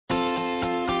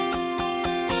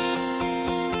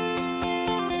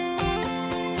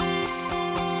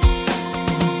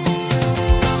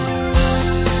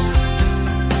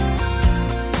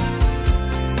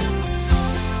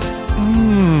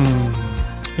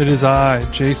It is I,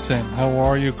 Jason. How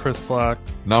are you, Chris Black?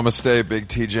 Namaste, Big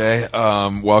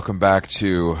TJ. Welcome back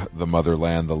to the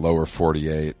motherland, the lower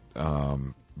 48,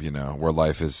 where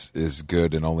life is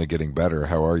good and only getting better.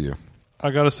 How are you?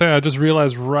 I gotta say, I just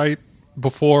realized right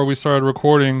before we started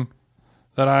recording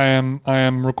that I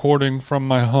am recording from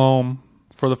my home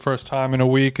for the first time in a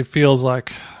week. It feels like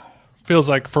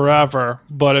forever,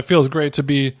 but it feels great to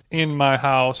be in my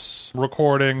house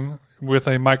recording with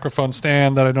a microphone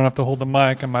stand that I don't have to hold the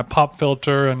mic, and my pop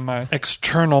filter and my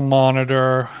external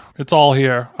monitor. It's all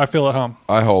here. I feel at home.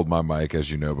 I hold my mic,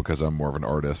 as you know, because I'm more of an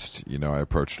artist. I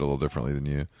approach it a little differently than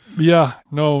you. Yeah,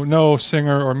 no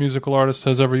singer or musical artist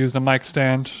has ever used a mic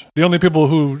stand. The only people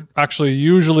who actually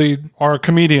usually are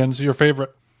comedians, your favorite.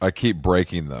 I keep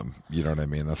breaking them. You know what I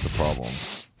mean? That's the problem.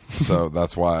 So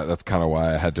that's kind of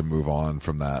why I had to move on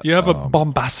from that. You have a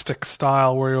bombastic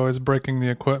style where you're always breaking the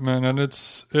equipment, and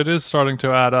it is starting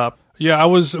to add up. Yeah,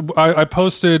 I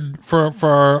posted for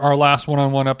our last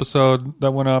one-on-one episode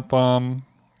that went up on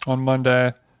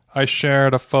Monday. I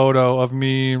shared a photo of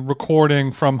me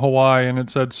recording from Hawaii, and it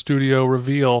said Studio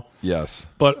Reveal. Yes.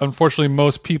 But unfortunately,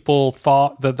 most people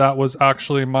thought that was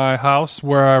actually my house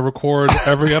where I record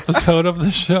every episode of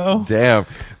the show. Damn.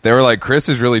 They were like, Chris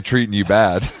is really treating you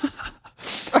bad.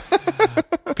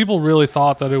 People really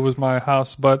thought that it was my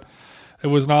house, but it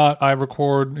was not. I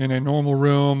record in a normal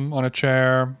room, on a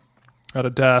chair, at a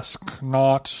desk,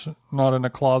 not in a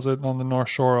closet on the North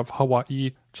Shore of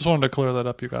Hawaii. Just wanted to clear that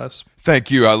up, you guys. Thank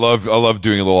you. I love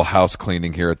doing a little house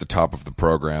cleaning here at the top of the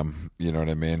program. You know what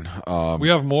I mean? We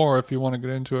have more if you want to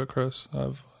get into it, Chris. I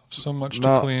have so much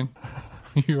to clean.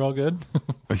 You're all good?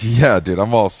 Yeah, dude.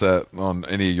 I'm all set on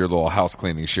any of your little house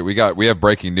cleaning shit. We have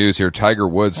breaking news here. Tiger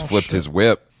Woods flipped his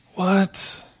whip.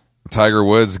 What? Tiger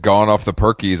Woods gone off the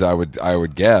Perkies, I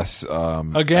would guess.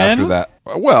 Again? After that.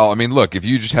 Well, I mean, look, if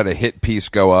you just had a hit piece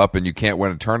go up and you can't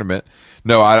win a tournament.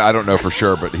 No, I don't know for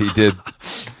sure, but he did.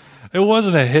 It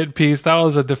wasn't a hit piece. That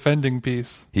was a defending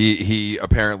piece. He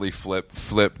apparently flipped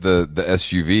the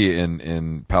SUV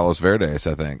in Palos Verdes,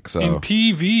 I think. So in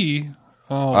PV.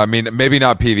 Oh. I mean, maybe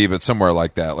not PV, but somewhere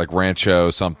like that, like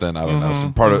Rancho, something. I don't know,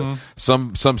 some part of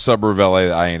some suburb of LA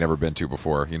that I ain't ever been to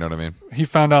before. You know what I mean? He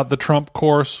found out the Trump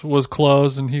course was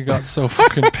closed, and he got so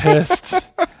fucking pissed.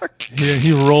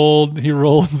 He rolled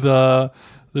the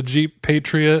Jeep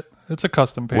Patriot. It's a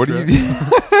custom Patriot. What do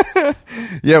you?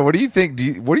 Yeah, what do you think?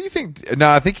 What do you think? No,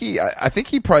 I think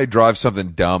he probably drives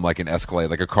something dumb like an Escalade,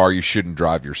 like a car you shouldn't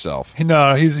drive yourself.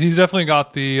 No, he's definitely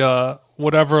got the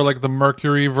whatever, like the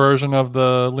Mercury version of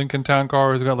the Lincoln Town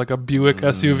Car. He's got like a Buick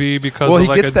SUV because of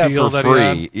like a deal that he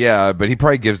had. Yeah, but he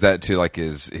probably gives that to like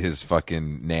his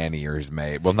fucking nanny or his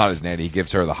maid. Well, not his nanny. He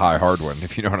gives her the hard one,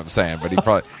 if you know what I'm saying. But he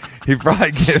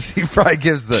probably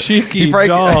gives the cheeky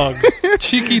dog.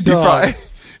 Cheeky dog.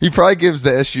 He probably gives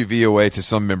the SUV away to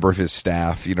some member of his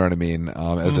staff, you know what I mean,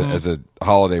 as a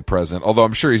holiday present. Although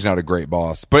I'm sure he's not a great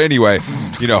boss. But anyway,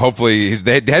 hopefully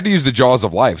they had to use the jaws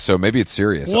of life, so maybe it's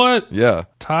serious. What? Yeah.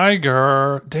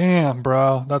 Tiger. Damn,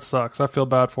 bro. That sucks. I feel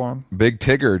bad for him. Big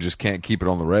Tigger just can't keep it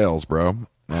on the rails, bro.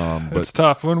 But it's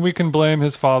tough. When we can blame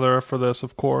his father for this,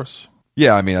 of course.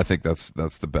 Yeah, I mean, I think that's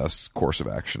the best course of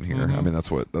action here. I mean,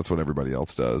 that's what everybody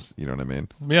else does. You know what I mean?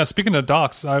 Yeah. Speaking of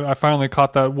docs, I finally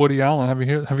caught that Woody Allen.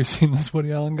 Have you seen this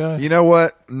Woody Allen guy? You know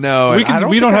what? No,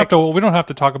 we don't have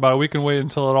to talk about it. We can wait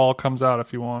until it all comes out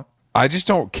if you want. I just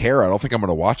don't care. I don't think I'm going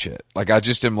to watch it. Like, I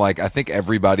just am like, I think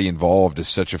everybody involved is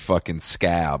such a fucking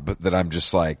scab that I'm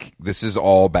just like, this is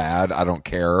all bad. I don't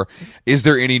care. Is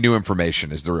there any new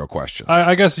information is the real question.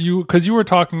 I guess because you were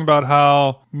talking about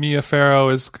how Mia Farrow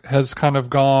has kind of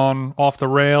gone off the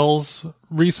rails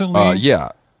recently. Yeah.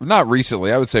 Not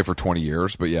recently. I would say for 20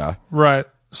 years, but yeah. Right.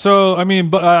 So, I mean,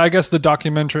 but I guess the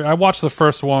documentary, I watched the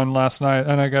first one last night,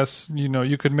 and I guess,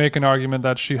 you could make an argument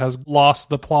that she has lost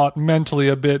the plot mentally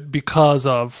a bit because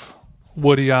of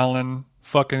Woody Allen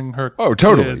fucking her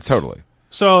kids. Totally.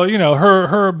 So,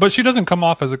 her, but she doesn't come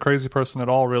off as a crazy person at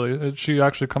all, really. She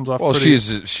actually comes off pretty...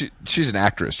 she's an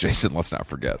actress, Jason, let's not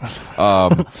forget.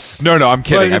 No, I'm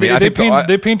kidding.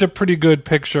 They paint a pretty good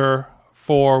picture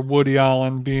for Woody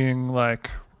Allen being, like...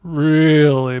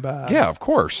 really bad. Yeah, of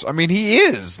course. I mean, he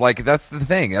is. Like, that's the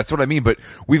thing. That's what I mean. But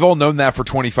we've all known that for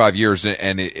 25 years,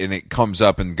 and it comes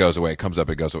up and goes away. It comes up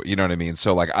and goes away. You know what I mean?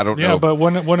 So, like, I don't know. Yeah, but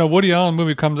when a Woody Allen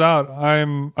movie comes out, I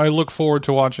look forward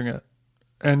to watching it.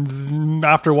 And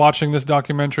after watching this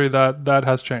documentary, that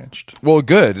has changed. Well,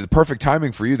 good. Perfect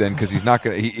timing for you then, because he's not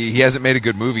gonna. He hasn't made a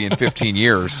good movie in 15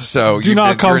 years. So Do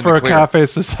not come for a Cafe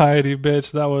Society,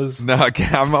 bitch. That was no.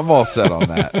 I'm all set on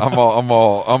that. I'm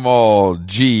all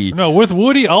G. No, with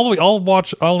Woody,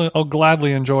 I'll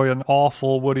gladly enjoy an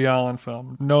awful Woody Allen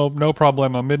film. No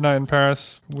problemo. Midnight in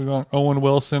Paris. We got Owen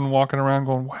Wilson walking around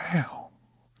going, "Wow,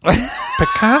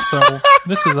 Picasso!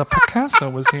 This is a Picasso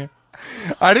was here."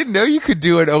 I didn't know you could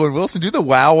do an Owen Wilson. Do the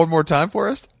wow one more time for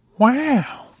us.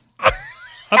 Wow.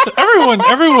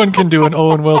 Everyone can do an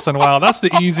Owen Wilson wow. That's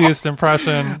the easiest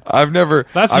impression. I've never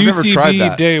tried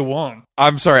that. Day one.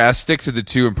 I'm sorry. I stick to the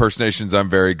two impersonations I'm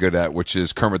very good at, which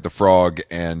is Kermit the Frog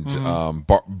and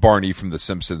Barney from The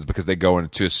Simpsons, because they go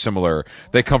into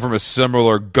they come from a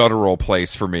similar guttural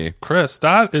place for me. Chris,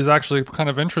 that is actually kind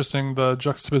of interesting, the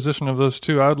juxtaposition of those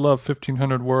two. I would love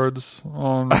 1,500 words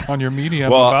on your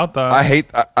medium about that.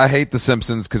 I hate The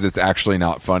Simpsons because it's actually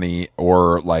not funny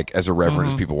or like as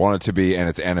irreverent as people want it to be, and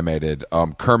it's animated.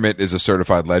 Kermit is a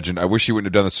certified legend. I wish he wouldn't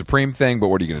have done the Supreme thing, but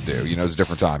what are you going to do? You know, it's a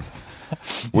different time.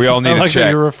 We all need I like to check. That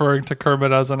you're referring to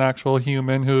Kermit as an actual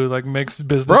human who like makes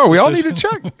business. Bro, we all need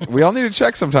decisions. to check. We all need to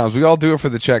check sometimes. We all do it for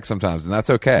the check sometimes, and that's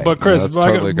okay. But Chris, that's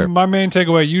totally good. My main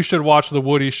takeaway: you should watch the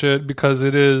Woody shit because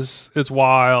it's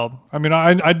wild. I mean,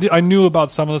 I knew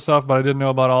about some of the stuff, but I didn't know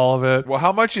about all of it. Well,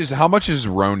 how much is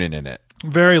Ronan in it?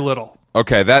 Very little.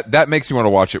 Okay, that makes me want to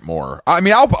watch it more. I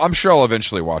mean, I'm sure I'll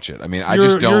eventually watch it. I mean, I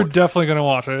just don't. You're definitely going to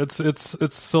watch it.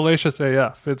 It's salacious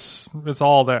AF. It's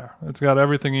all there. It's got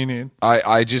everything you need.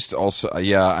 I just also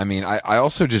I mean, I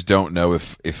also just don't know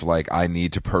if like I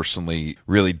need to personally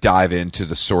really dive into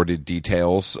the sordid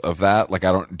details of that. Like,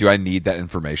 do I need that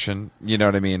information? You know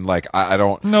what I mean? Like, I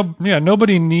don't. No, yeah,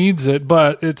 nobody needs it,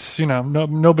 but it's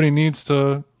nobody needs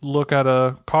to look at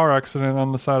a car accident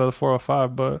on the side of the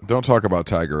 405, but don't talk about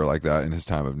Tiger like that in his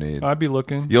time of need. I'd be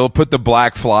looking. You'll put the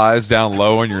black flies down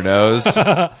low on your nose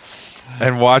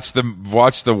and watch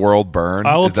the world burn.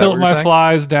 I will tilt my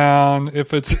flies down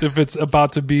if it's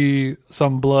about to be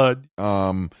some blood.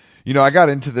 I got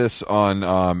into this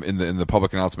on in the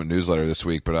public announcement newsletter this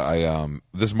week, but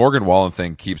this Morgan Wallen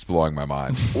thing keeps blowing my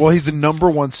mind. Well, he's the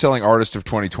 #1 selling artist of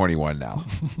 2021 now,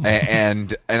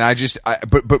 and I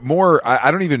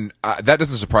don't even that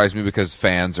doesn't surprise me because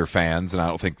fans are fans, and I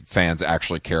don't think fans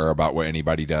actually care about what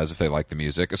anybody does if they like the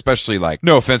music. Especially, like,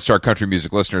 no offense to our country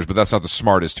music listeners, but that's not the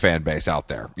smartest fan base out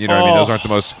there. You know what I mean? Those aren't the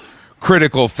most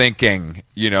critical thinking,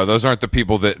 those aren't the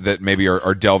people that maybe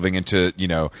are delving into,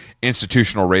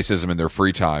 institutional racism in their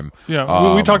free time.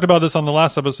 Yeah, we talked about this on the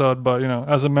last episode, but,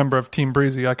 as a member of Team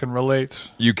Breezy, I can relate.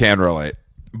 You can relate.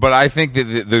 But I think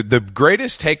that the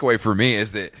greatest takeaway for me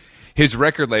is that his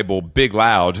record label, Big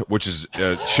Loud, which is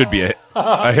should be a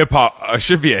hip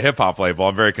hop label.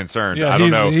 I'm very concerned. Yeah, I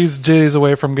don't know. He's days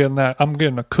away from getting that. I'm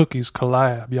getting a Cookies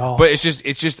collab, y'all. But it's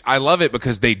just I love it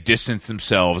because they distance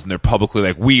themselves and they're publicly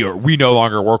like, we no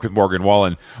longer work with Morgan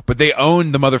Wallen, but they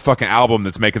own the motherfucking album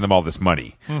that's making them all this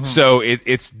money. Mm-hmm. So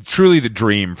it's truly the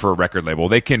dream for a record label.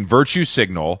 They can virtue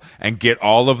signal and get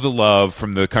all of the love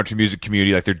from the country music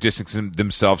community, like they're distancing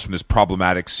themselves from this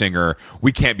problematic singer.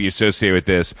 We can't be associated with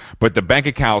this, but the bank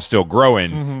account's still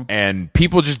growing, and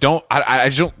people just don't.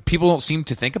 People don't seem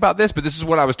to think about this, but this is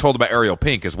what I was told about Ariel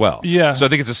Pink as well. Yeah. So I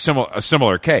think it's a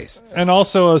similar case, and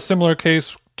also a similar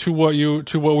case to what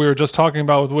we were just talking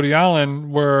about with Woody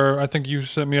Allen, where I think you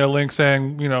sent me a link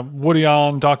saying, Woody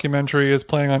Allen documentary is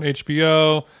playing on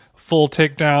HBO. Full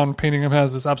takedown, painting him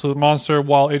as this absolute monster,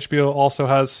 while HBO also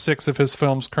has 6 of his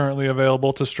films currently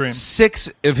available to stream.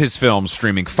 6 of his films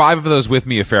streaming, 5 of those with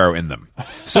Mia Farrow in them.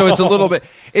 So it's a little bit,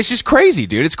 it's just crazy,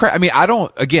 dude. It's crazy. I mean,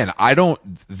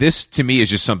 this to me is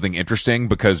just something interesting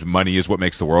because money is what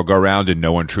makes the world go round, and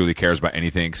no one truly cares about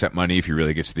anything except money if you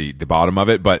really get to the bottom of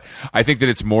it. But I think that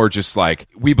it's more just like,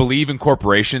 we believe in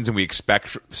corporations and we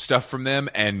expect stuff from them,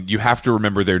 and you have to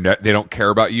remember they don't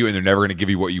care about you, and they're never going to give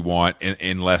you what you want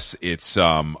unless it's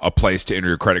a place to enter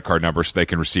your credit card number so they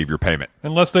can receive your payment.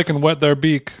 Unless they can wet their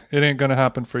beak, it ain't going to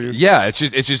happen for you. Yeah, it's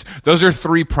just those are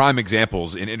 3 prime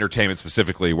examples in entertainment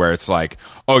specifically where it's like,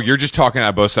 oh, you're just talking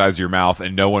out both sides of your mouth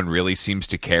and no one really seems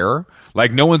to care.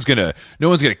 Like, no one's gonna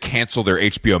cancel their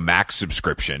HBO Max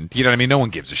subscription. You know what I mean? No one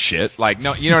gives a shit. Like,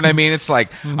 no, you know what I mean? It's like,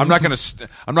 I'm not gonna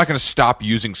stop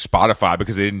using Spotify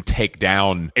because they didn't take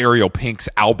down Ariel Pink's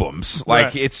albums. Like,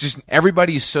 right. It's just,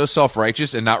 everybody's so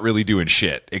self-righteous and not really doing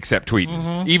shit except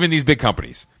tweeting. Even these big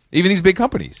companies. Even these big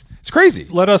companies. It's crazy.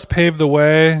 Let us pave the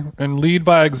way and lead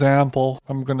by example.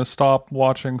 I'm going to stop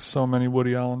watching so many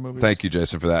Woody Allen movies. Thank you,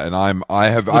 Jason, for that. And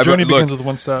I've journey begins with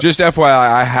one step. Just FYI,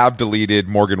 I have deleted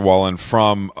Morgan Wallen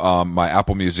from my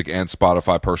Apple Music and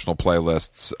Spotify personal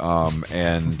playlists.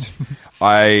 And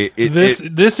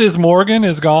this is Morgan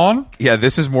is gone. Yeah,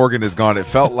 This Is Morgan is gone. It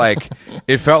felt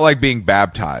like being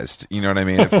baptized. You know what I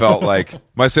mean? It felt like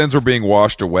my sins were being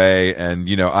washed away, and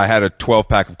I had a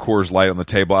 12-pack of Coors Light on the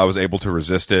table. I was able to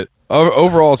resist it.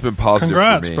 Overall, it's been positive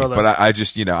Congrats, for me. brother. But I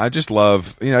just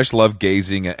love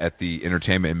gazing at the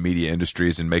entertainment and media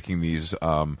industries and making these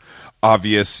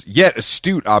obvious yet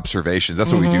astute observations.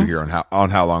 That's what we do here on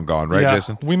How Long Gone, right,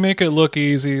 Jason? We make it look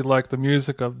easy, like the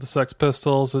music of the Sex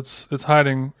Pistols. It's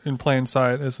hiding in plain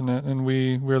sight, isn't it? And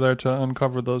we're there to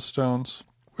uncover those stones.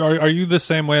 Are you the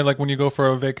same way? Like when you go for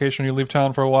a vacation, you leave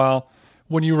town for a while.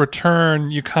 When you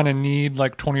return, you kind of need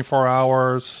like 24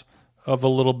 hours of a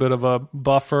little bit of a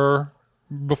buffer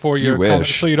before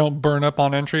so you don't burn up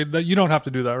on entry. That you don't have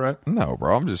to do that, right? No,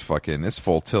 bro. I'm just fucking. It's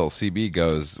full tilt. CB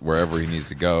goes wherever he needs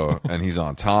to go, and he's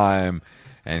on time,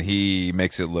 and he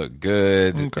makes it look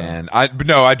good. Okay. And I do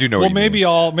know. What you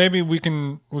mean. Maybe we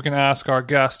can ask our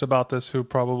guest about this, who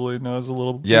probably knows a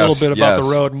little bit about the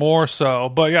road more so.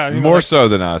 But yeah, more so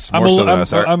than us.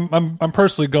 I'm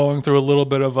personally going through a little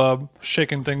bit of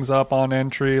shaking things up on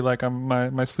entry. Like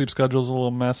my sleep schedule's a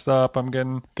little messed up. I'm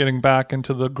getting back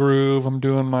into the groove. I'm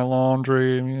doing my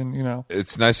laundry, and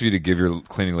it's nice of you to give your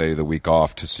cleaning lady the week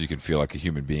off, just so you can feel like a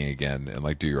human being again and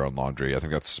like do your own laundry. I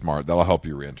think that's smart. That'll help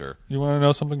you reenter. You want to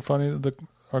know something funny?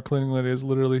 Our cleaning lady is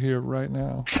literally here right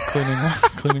now,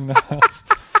 cleaning the house,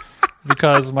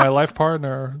 because my life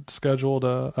partner scheduled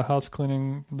a house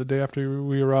cleaning the day after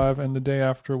we arrive and the day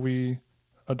after we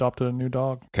adopted a new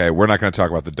dog. Okay, we're not going to talk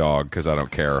about the dog because I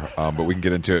don't care. But we can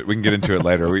get into it. We can get into it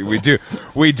later.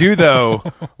 We do though.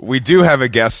 We do have a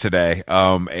guest today.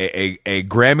 A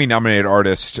Grammy nominated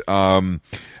artist.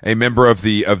 A member of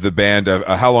the band,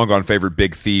 a How Long Gone favorite,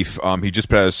 Big Thief. He just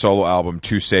put out a solo album,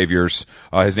 Two Saviors.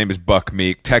 His name is Buck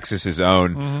Meek, Texas's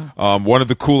own. Mm-hmm. One of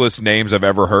the coolest names I've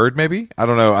ever heard. Maybe I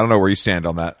don't know where you stand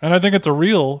on that. And I think it's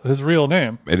his real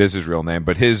name. It is his real name,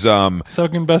 but his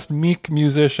second best Meek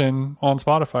musician on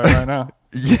Spotify right now.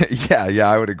 Yeah,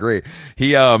 I would agree.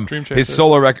 His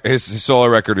solo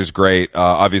record is great.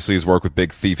 Obviously his work with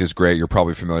Big Thief is great. You're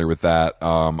probably familiar with that.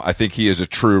 I think he is a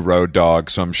true road dog,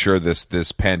 so I'm sure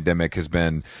this pandemic has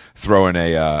been throwing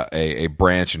a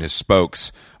branch in his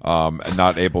spokes. And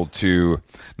not able to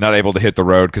hit the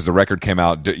road because the record came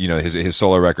out, his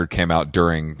solo record came out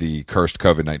during the cursed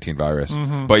COVID-19 virus.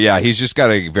 Mm-hmm. But yeah, he's just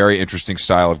got a very interesting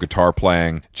style of guitar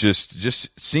playing.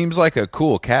 Just seems like a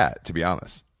cool cat, to be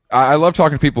honest. I love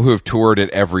talking to people who have toured at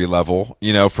every level,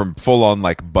 from full on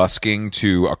like busking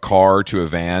to a car to a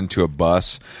van to a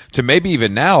bus to maybe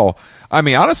even now. I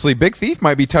mean, honestly, Big Thief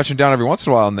might be touching down every once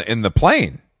in a while in the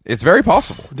plane. It's very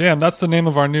possible. Damn, that's the name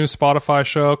of our new Spotify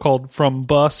show called From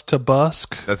Bus to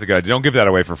Busk. That's a good idea. Don't give that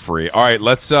away for free. All right,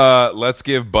 let's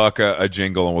give Buck a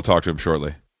jingle and we'll talk to him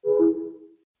shortly.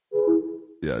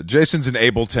 Yeah, Jason's an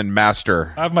Ableton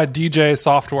master. I have my DJ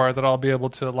software that I'll be able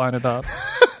to line it up.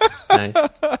 Nice.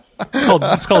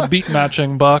 It's called beat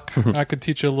matching, Buck. I could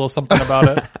teach you a little something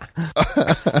about it.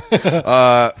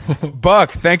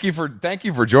 Buck, thank you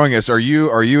for joining us. Are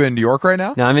you in New York right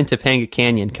now? No, I'm in Topanga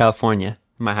Canyon, California.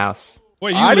 My house.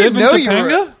 Wait, you live in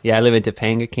Topanga? Yeah, I live in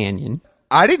Topanga Canyon.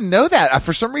 I didn't know that.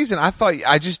 For some reason, I thought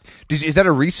is that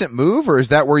a recent move or is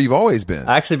that where you've always been?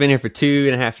 I've actually been here for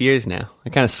 2.5 years now. I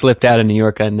kind of slipped out of New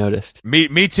York unnoticed. Me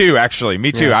too, actually.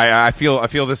 Me too. Yeah. I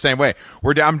feel the same way.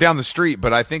 I'm down the street,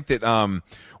 but I think that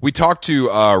we talked to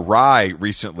Rye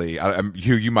recently,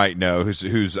 who you might know,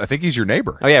 who's I think he's your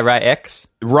neighbor. Oh yeah, Rye X.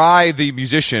 Rye the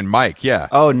musician, Mike. Yeah.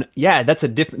 Oh yeah, that's a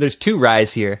different. There's two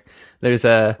Ryes here. There's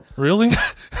a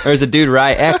dude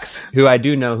Rye X who I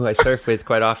do know, who I surf with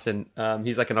quite often.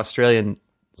 He's like an Australian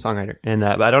songwriter, and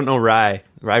but I don't know Rye,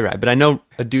 but I know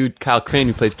a dude Kyle Crane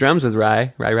who plays drums with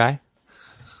Rye.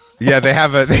 Yeah, they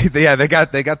have they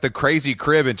got the crazy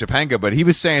crib in Topanga, but he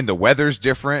was saying the weather's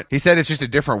different. He said it's just a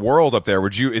different world up there.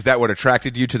 Is that what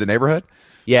attracted you to the neighborhood?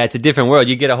 Yeah, it's a different world.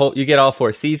 You get all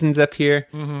 4 seasons up here.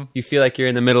 Mm-hmm. You feel like you're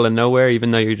in the middle of nowhere, even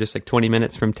though you're just like 20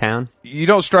 minutes from town. You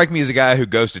don't strike me as a guy who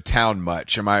goes to town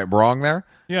much. Am I wrong there?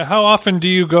 Yeah. How often do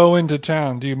you go into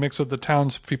town? Do you mix with the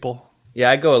townspeople?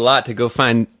 Yeah, I go a lot to go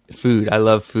find food. I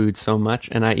love food so much,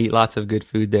 and I eat lots of good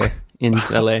food there in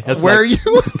LA. Where are you?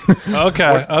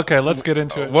 Okay, let's get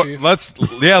into it, Chief.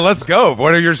 Let's go.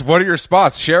 What are your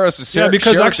spots? Share us.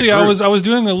 Because actually I was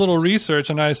doing a little research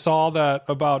and I saw that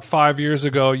about 5 years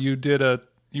ago you did a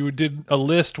you did a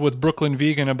list with Brooklyn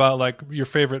Vegan about like your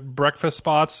favorite breakfast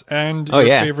spots and your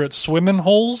favorite swimming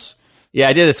holes. Yeah,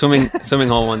 I did a swimming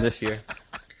hole one this year.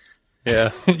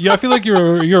 Yeah. Yeah, I feel like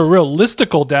you're a real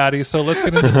listicle daddy, so let's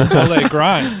get into some LA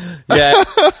grinds. Yeah.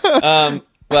 Well,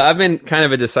 I've been kind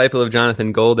of a disciple of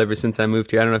Jonathan Gold ever since I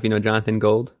moved here. I don't know if you know Jonathan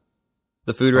Gold,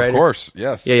 the food writer. Of course,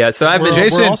 yes. Yeah. So I've been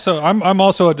Jason. I'm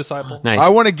also a disciple. Nice. I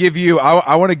want to give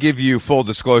you full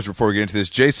disclosure before we get into this.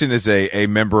 Jason is a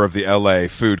member of the LA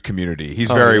food community. He's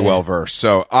very well versed.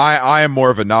 So I am more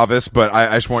of a novice, but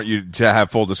I just want you to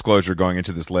have full disclosure going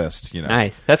into this list. You know,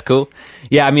 nice. That's cool.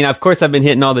 Yeah, I mean, of course, I've been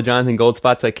hitting all the Jonathan Gold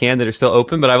spots I can that are still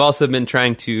open, but I've also been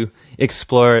trying to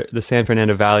explore the San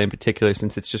Fernando Valley in particular,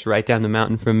 since it's just right down the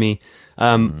mountain from me.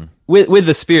 With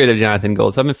the spirit of Jonathan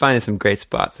Gold. So I've been finding some great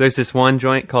spots. There's this one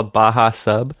joint called Baja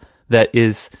Sub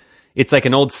it's like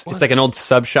an old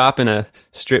sub shop in a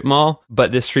strip mall,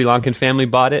 but this Sri Lankan family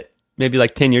bought it maybe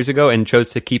like 10 years ago and chose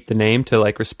to keep the name to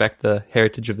like respect the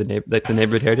heritage of the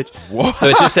neighborhood heritage. What? So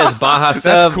it just says Baja Sub.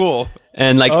 That's cool.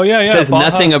 And like it says Baja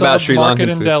nothing Sub about Sri Market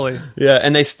Lankan in food. Delhi. Yeah,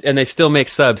 and they still make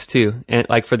subs too, and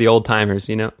like for the old timers,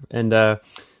 you know. And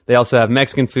they also have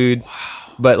Mexican food. Wow.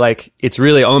 But like it's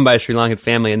really owned by a Sri Lankan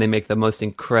family, and they make the most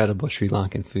incredible Sri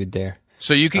Lankan food there.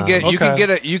 So you can get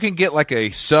you can get like a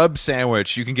sub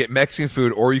sandwich. You can get Mexican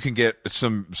food, or you can get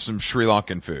some Sri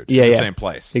Lankan food. Yeah, in the yeah. same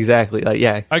place. Exactly.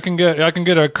 Like I can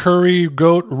get a curry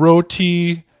goat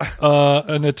roti,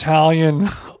 an Italian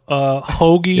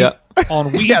hoagie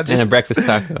on wheat, and a breakfast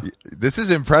taco. This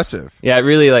is impressive. Yeah, it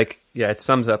really it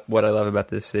sums up what I love about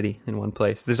this city in one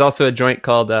place. There's also a joint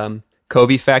called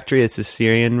Kobe Factory. It's a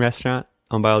Syrian restaurant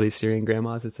owned by all these Syrian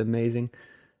grandmas. It's amazing.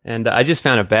 And I just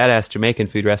found a badass Jamaican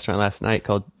food restaurant last night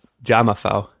called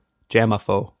Jamafo.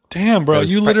 Damn, bro,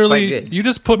 you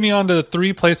just put me onto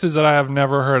 3 places that I have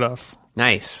never heard of.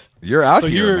 Nice. You're out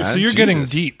here, man. So you're getting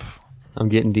deep. I'm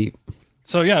getting deep.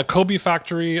 So yeah, Kobe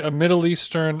Factory, a Middle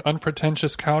Eastern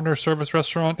unpretentious counter service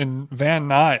restaurant in Van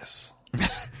Nuys.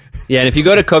 Yeah, and if you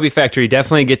go to Kobe Factory,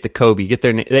 definitely get the Kobe. Get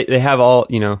their they have all,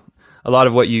 you know, a lot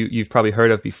of what you've probably heard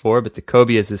of before, but the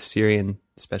Kobe is this Syrian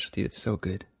specialty that's so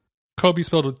good. Kobe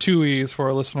spelled with 2 E's for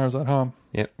our listeners at home.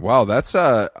 Yep. Wow, that's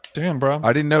damn, bro.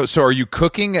 I didn't know. So are you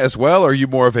cooking as well, or are you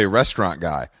more of a restaurant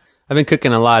guy? I've been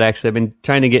cooking a lot, actually. I've been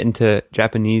trying to get into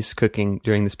Japanese cooking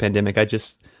during this pandemic.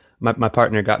 My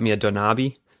partner got me a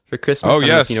donabi for Christmas. Oh,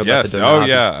 yes, yes. Oh,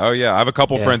 yeah. I have a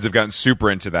couple friends who've gotten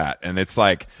super into that, and it's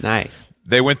like nice.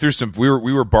 They went through some. We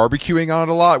were barbecuing on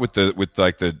it a lot with the.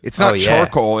 It's not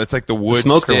charcoal. It's like the wood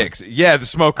sticks. Yeah, the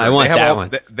smoker. I want that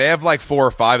one. They have like 4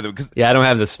 or 5 of them. I don't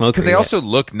have the smoker. Because they also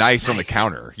look nice on the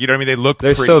counter. You know what I mean? They're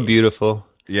pretty. So beautiful.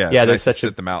 Yeah, they're nice such to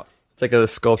sit them out. It's like a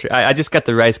sculpture. I just got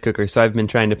the rice cooker, so I've been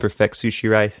trying to perfect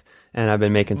sushi rice, and I've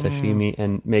been making sashimi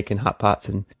and making hot pots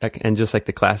and just like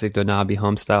the classic donabi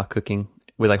home style cooking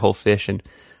with like whole fish and.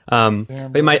 But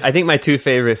I think my 2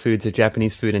 favorite foods are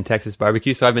Japanese food and Texas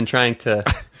barbecue. So I've been trying to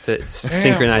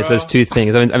synchronize those 2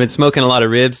 things. I've been smoking a lot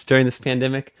of ribs during this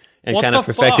pandemic and kind of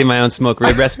perfecting my own smoked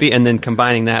rib recipe, and then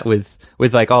combining that with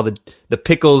like all the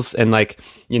pickles and like,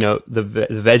 you know, the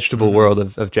vegetable world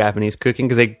of Japanese cooking,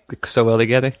 because they go so well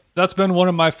together. That's been one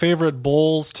of my favorite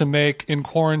bowls to make in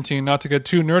quarantine. Not to get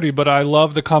too nerdy, but I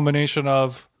love the combination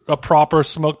of a proper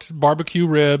smoked barbecue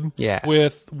rib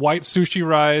with white sushi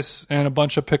rice and a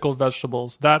bunch of pickled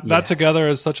vegetables. That together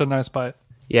is such a nice bite.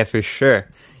 Yeah, for sure.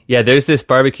 Yeah, there's this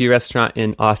barbecue restaurant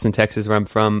in Austin, Texas, where I'm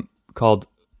from called,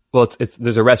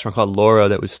 there's a restaurant called Loro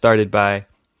that was started by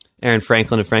Aaron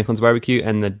Franklin of Franklin's Barbecue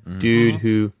and the dude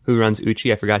who runs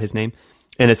Uchi. I forgot his name.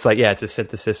 And it's like, it's a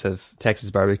synthesis of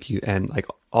Texas barbecue and like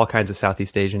all kinds of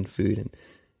Southeast Asian food. And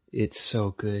it's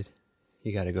so good.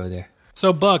 You got to go there.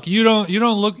 So Buck, you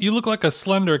look like a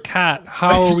slender cat.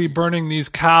 How are we burning these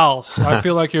cows? I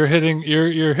feel like you're hitting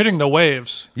the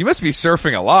waves. You must be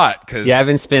surfing a lot, cause I've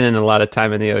been spending a lot of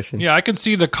time in the ocean. Yeah, I can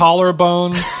see the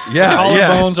collarbones. The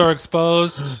collarbones are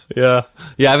exposed. Yeah.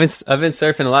 I've been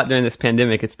surfing a lot during this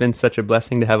pandemic. It's been such a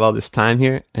blessing to have all this time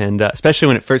here, and especially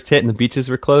when it first hit and the beaches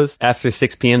were closed. After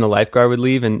 6 p.m., the lifeguard would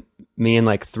leave, and me and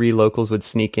like 3 locals would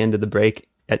sneak into the break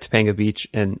at Topanga Beach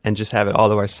and just have it all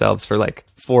to ourselves for like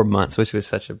 4 months, which was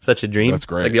such a dream. That's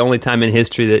great. Like the only time in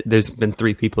history that there's been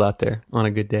 3 people out there on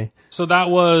a good day. So that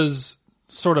was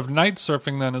sort of night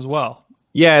surfing then as well.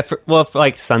 Yeah, for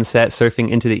like sunset surfing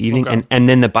into the evening, and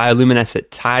then the bioluminescent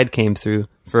tide came through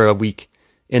for a week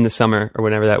in the summer or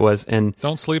whenever that was. And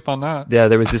don't sleep on that. Yeah,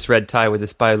 there was this red tide with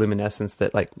this bioluminescence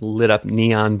that like lit up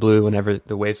neon blue whenever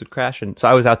the waves would crash. And so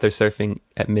I was out there surfing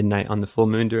at midnight on the full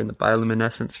moon during the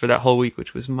bioluminescence for that whole week,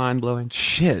 which was mind-blowing.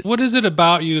 Shit. What is it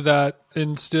about you that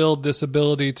instilled this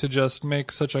ability to just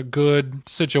make such a good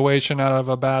situation out of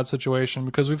a bad situation?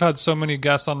 Because we've had so many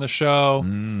guests on the show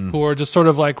who are just sort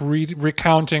of like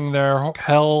recounting their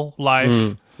hell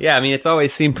life. Yeah, I mean, it's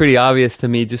always seemed pretty obvious to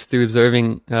me just through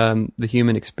observing the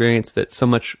human experience that so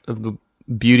much of the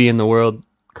beauty in the world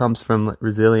comes from like,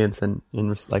 resilience and in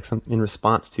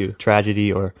response to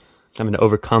tragedy or having to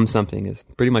overcome something is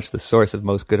pretty much the source of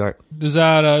most good art. Is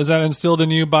that instilled in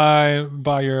you by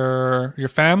your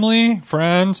family,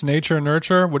 friends, nature,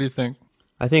 nurture? What do you think?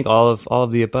 I think all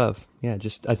of the above. Yeah,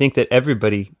 just I think that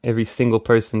every single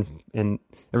person and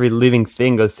every living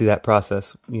thing goes through that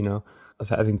process, you know, of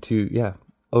having to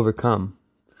overcome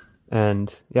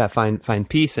and find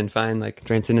peace and find like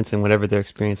transcendence in whatever their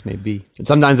experience may be. And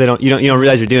sometimes you don't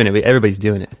realize you're doing it, but everybody's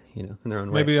doing it, you know, in their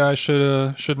own way. Maybe I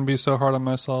shouldn't be so hard on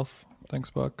myself. Thanks,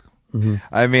 Buck. Mm-hmm.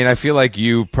 I mean, I feel like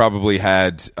you probably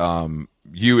had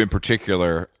you in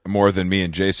particular, more than me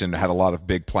and Jason, had a lot of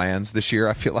big plans this year.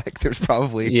 I feel like there's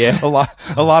probably a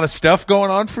lot of stuff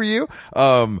going on for you.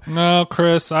 No,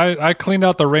 Chris, I cleaned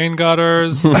out the rain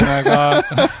gutters. And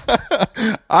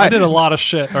I did a lot of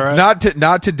shit. All right,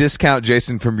 not to discount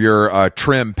Jason from your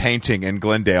trim painting in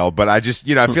Glendale, but I just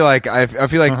I feel like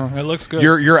it looks good.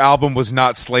 Your album was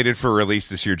not slated for release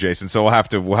this year, Jason. So we'll have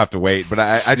to wait. But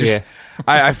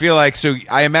I feel like, so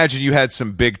I imagine you had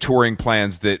some big touring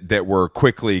plans that were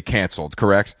quickly canceled,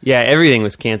 correct? Yeah, everything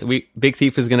was canceled. Big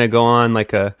Thief was going to go on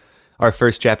like our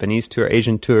first Japanese tour,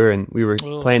 Asian tour, and we were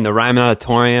playing the Ryman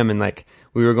Auditorium, and like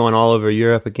we were going all over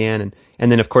Europe again,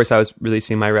 and then of course I was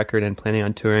releasing my record and planning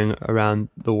on touring around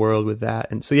the world with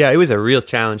that. And so yeah, it was a real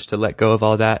challenge to let go of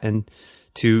all that and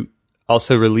to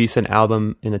also release an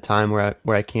album in a time where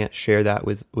I can't share that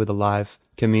with a live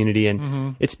community,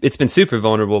 and it's been super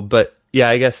vulnerable. But yeah,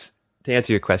 I guess to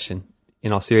answer your question,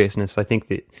 in all seriousness, I think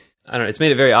that it's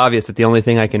made it very obvious that the only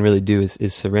thing I can really do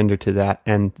is surrender to that.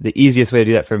 And the easiest way to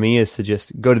do that for me is to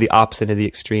just go to the opposite of the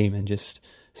extreme and just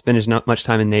spend as much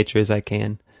time in nature as I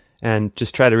can and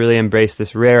just try to really embrace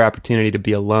this rare opportunity to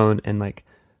be alone and like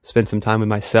spend some time with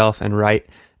myself and write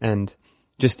and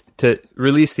just to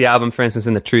release the album, for instance,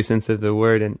 in the true sense of the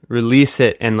word, and release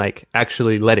it and like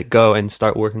actually let it go and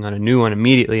start working on a new one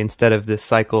immediately instead of this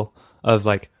cycle of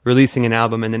like releasing an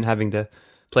album and then having to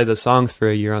play those songs for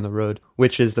a year on the road,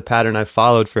 which is the pattern I've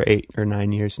followed for 8 or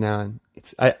 9 years now. And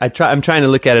I'm trying to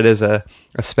look at it as a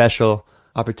special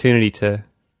opportunity to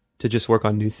just work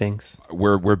on new things.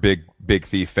 We're big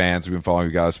Thief fans. We've been following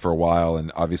you guys for a while, and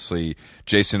obviously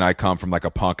Jason and I come from like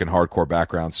a punk and hardcore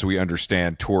background, so we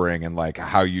understand touring and like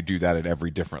how you do that at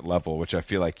every different level, which I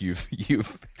feel like you've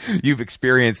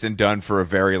experienced and done for a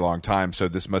very long time. So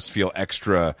this must feel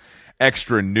extra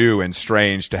new and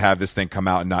strange to have this thing come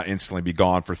out and not instantly be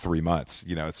gone for 3 months.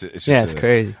 You know, it's just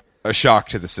crazy. A shock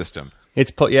to the system.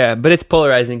 But it's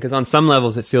polarizing because on some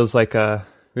levels it feels like a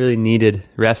really needed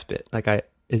respite. Like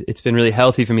it's been really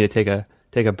healthy for me to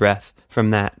take a breath from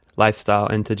that lifestyle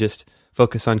and to just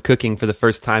focus on cooking for the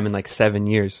first time in like 7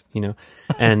 years, you know,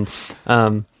 and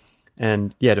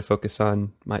to focus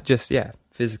on my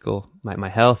physical, my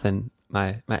health and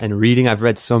and reading. I've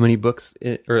read so many books,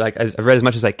 I've read as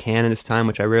much as I can in this time,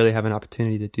 which I rarely have an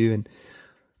opportunity to do.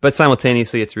 But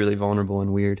simultaneously, it's really vulnerable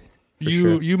and weird.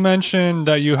 You mentioned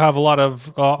that you have a lot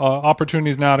of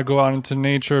opportunities now to go out into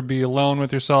nature, be alone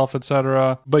with yourself,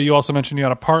 etc. But you also mentioned you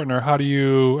had a partner. How do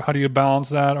you balance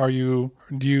that?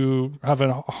 Do you have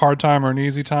a hard time or an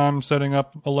easy time setting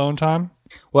up alone time?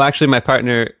 Well, actually, my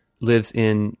partner lives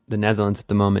in the Netherlands at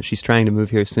the moment. She's trying to move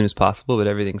here as soon as possible, but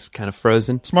everything's kind of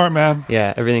frozen. Smart man.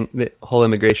 Yeah, the whole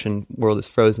immigration world is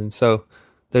frozen. So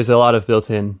there's a lot of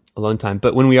built-in alone time.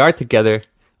 But when we are together,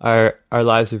 our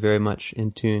lives are very much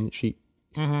in tune.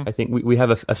 I think we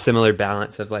have a similar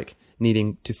balance of like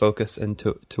needing to focus and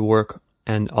to work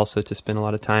and also to spend a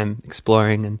lot of time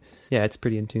exploring. And yeah, it's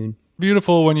pretty in tune.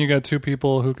 Beautiful when you get 2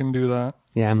 people who can do that.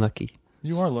 Yeah, I'm lucky.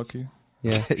 You are lucky.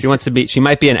 Yeah, she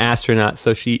might be an astronaut,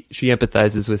 so she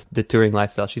empathizes with the touring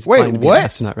lifestyle. She's applying to be an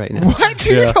astronaut right now. What?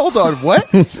 Dude, yeah. Hold on. What?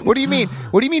 What do you mean?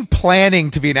 What do you mean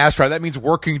planning to be an astronaut? That means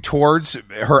working towards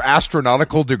her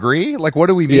astronautical degree? Like, what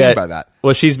do we mean by that?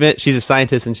 Well, she's a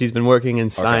scientist and she's been working in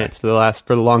science for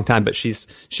a long time, but she's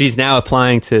now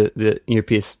applying to the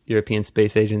European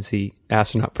Space Agency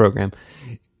astronaut program.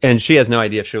 And she has no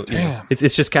idea if she'll,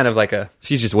 it's just kind of like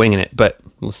she's just winging it, but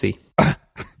we'll see.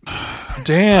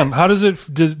 Damn. How does it?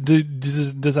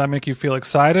 Does that make you feel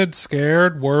excited,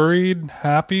 scared, worried,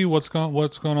 happy? What's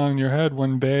going on in your head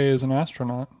when Bay is an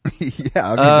astronaut?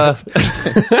 Yeah, I mean, that's...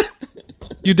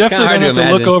 You definitely don't have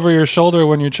to look over your shoulder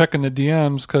when you're checking the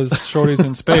DMs because Shorty's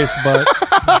in space, but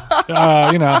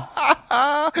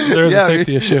there's a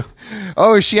safety issue.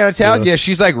 Oh, is she out of town? Yeah,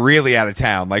 she's like really out of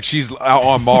town. Like she's out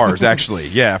on Mars, actually.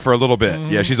 Yeah, for a little bit.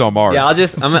 Yeah, she's on Mars. Yeah,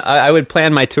 I would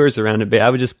plan my tours around it. I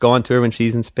would just go on tour when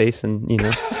she's in space, and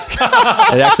it'd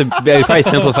probably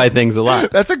simplify things a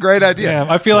lot. That's a great idea. Yeah,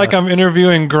 I feel like I'm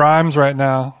interviewing Grimes right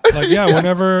now. Like,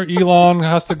 whenever Elon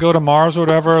has to go to Mars or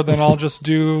whatever, then I'll just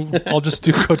do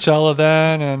Coachella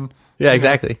then, and. Yeah,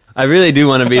 exactly. I really do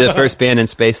want to be the first band in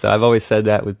space, though. I've always said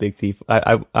that with Big Thief.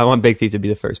 I want Big Thief to be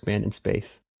the first band in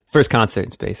space, first concert in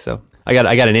space. So I got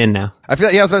an in now. I was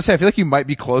about to say, I feel like you might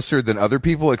be closer than other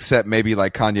people, except maybe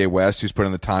like Kanye West, who's put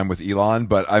in the time with Elon.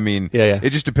 But I mean, it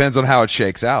just depends on how it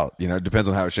shakes out. It depends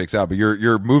on how it shakes out. But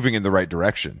you're moving in the right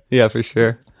direction. Yeah, for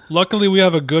sure. Luckily, we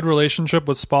have a good relationship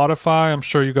with Spotify. I'm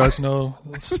sure you guys know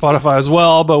Spotify as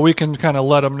well, but we can kind of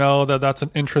let them know that that's an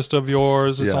interest of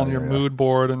yours. It's on your mood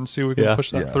board, and see if we can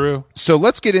push that through. So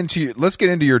let's get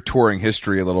into your touring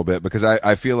history a little bit, because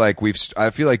I feel like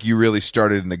you really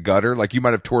started in the gutter. Like you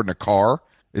might have toured in a car.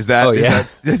 Is that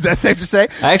is that safe to say?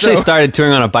 I actually started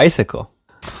touring on a bicycle.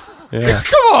 Yeah.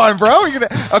 Come on, bro.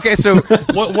 Okay, so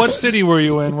what city were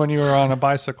you in when you were on a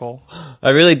bicycle?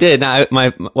 I really did. Now,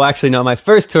 my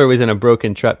first tour was in a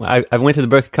broken truck. I went to the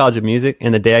Berklee College of Music,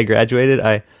 and the day I graduated,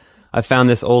 I found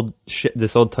this old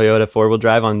Toyota 4-wheel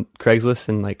drive on Craigslist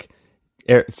in like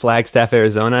Flagstaff,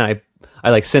 Arizona.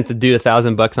 I sent the dude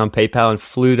 $1,000 on PayPal and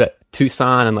flew to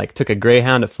Tucson and like took a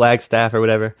Greyhound to Flagstaff or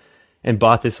whatever and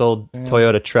bought this old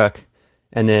Toyota truck,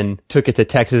 and then took it to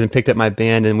Texas and picked up my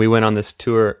band, and we went on this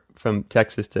tour from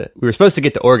Texas we were supposed to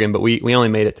get to Oregon, but we only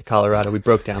made it to Colorado. We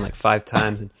broke down like 5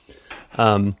 times. And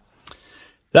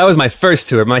that was my first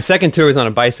tour. My second tour was on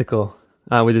a bicycle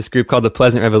with this group called the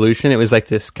Pleasant Revolution. It was like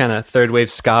this kind of third wave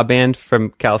ska band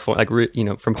from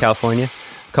California, from California,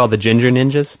 called the Ginger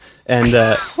Ninjas. And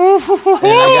I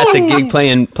got the gig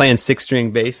playing 6-string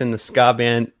bass in the ska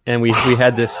band, and we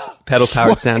had this pedal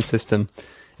powered sound system.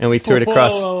 And we toured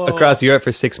across Europe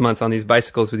for 6 months on these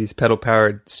bicycles with these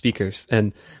pedal-powered speakers.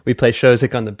 And we play shows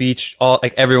like on the beach.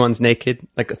 Everyone's naked,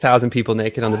 like 1,000 people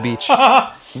naked on the beach.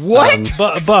 What?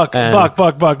 Buck.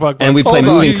 And we play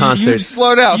moving concerts.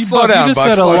 Slow down. You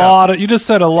just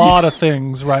said a lot of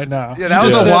things right now. Yeah, that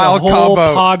was a wild whole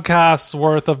combo. Podcast's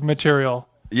worth of material.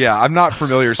 Yeah, I'm not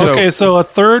familiar. So a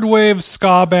third wave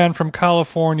ska band from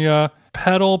California,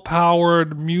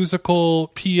 pedal-powered musical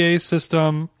PA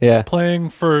system, playing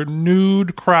for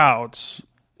nude crowds.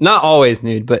 Not always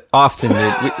nude, but often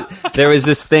nude. There was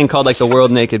this thing called like the World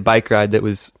Naked Bike Ride that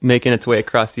was making its way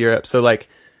across Europe. So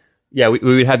we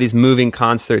would have these moving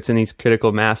concerts in these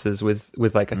critical masses with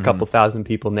like a couple thousand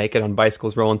people naked on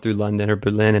bicycles rolling through London or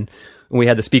Berlin, and we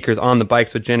had the speakers on the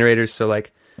bikes with generators. So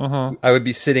I would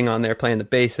be sitting on there playing the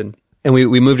bass, and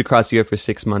we moved across Europe for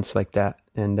 6 months like that,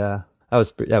 and that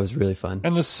was really fun.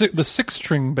 And the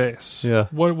 6-string bass. Yeah.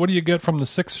 What do you get from the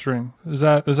 6-string? Is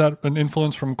that an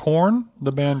influence from Korn,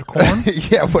 the band Korn?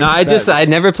 Yeah. I'd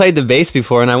never played the bass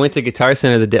before, and I went to Guitar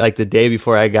Center the day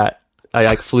before I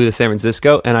flew to San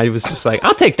Francisco, and I was just like,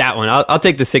 I'll take that one. I'll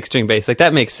take the 6-string bass. Like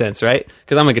that makes sense, right?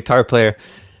 Because I'm a guitar player.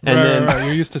 And right.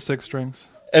 You're used to 6 strings.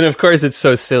 And of course, it's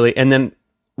so silly. And then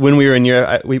when we were in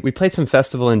Europe, we played some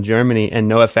festival in Germany, and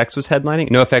NoFX was headlining.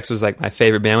 NoFX was like my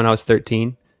favorite band when I was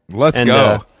 13. Let's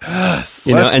go. Yes.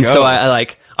 So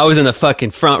I was in the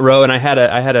fucking front row, and I had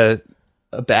a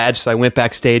badge, so I went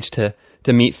backstage to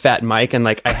meet Fat Mike, and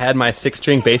like I had my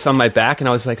 6-string bass on my back, and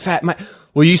I was like, Fat Mike,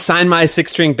 will you sign my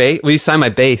 6-string bass? Will you sign my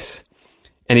bass?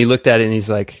 And he looked at it and he's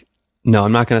like, no,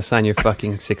 I'm not going to sign your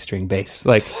fucking 6-string bass.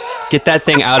 Like, get that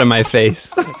thing out of my face.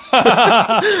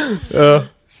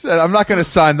 Said, I'm not going to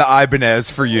sign the Ibanez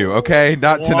for you, okay?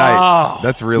 Not tonight. Wow.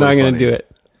 That's really funny. I'm not going to do it.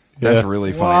 That's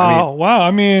really funny. Wow.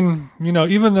 I mean,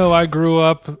 even though I grew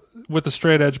up with a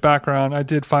straight edge background, I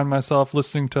did find myself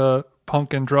listening to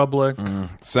Punk and Drublick.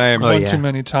 Same. One too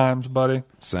many times, buddy.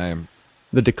 Same.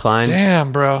 The Decline.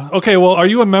 Damn, bro. Okay, well, are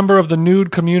you a member of the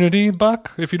nude community,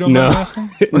 Buck, if you don't mind asking?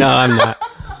 No, I'm not.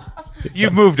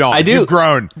 You've moved on. I do. You've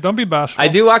grown. Don't be bashful. I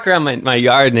do walk around my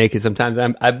yard naked sometimes.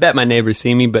 I bet my neighbors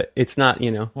see me, but it's not,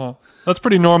 Well, That's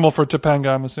pretty normal for Topanga,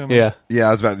 I'm assuming. Yeah.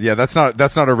 Yeah, that's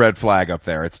not a red flag up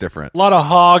there. It's different. A lot of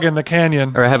hog in the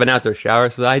canyon. Or I have an outdoor shower,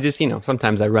 so I just,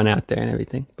 sometimes I run out there and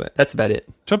everything, but that's about it.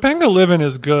 Topanga living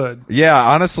is good. Yeah,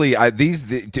 honestly,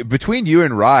 between you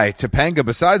and Rye, Topanga,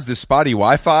 besides the spotty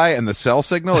Wi-Fi and the cell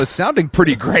signal, it's sounding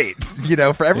pretty great.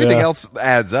 For everything else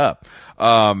adds up.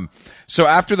 So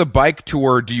after the bike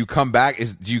tour, do you come back?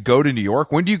 Do you go to New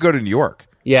York? When do you go to New York?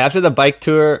 Yeah, after the bike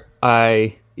tour,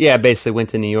 I basically went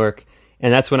to New York,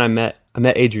 and that's when I met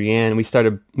Adrienne. We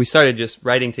started just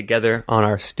writing together on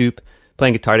our stoop,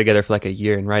 playing guitar together for like a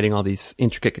year and writing all these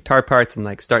intricate guitar parts and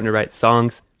like starting to write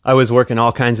songs. I was working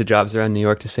all kinds of jobs around New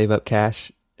York to save up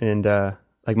cash, and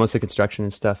like mostly construction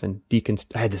and stuff. And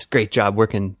I had this great job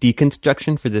working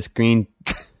deconstruction for this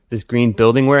green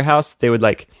building warehouse. They would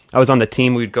I was on the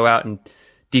team. We'd go out and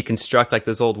deconstruct like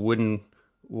those old wooden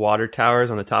water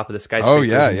towers on the top of the skyscrapers.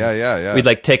 Oh yeah.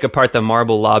 We'd take apart the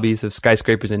marble lobbies of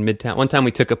skyscrapers in Midtown. One time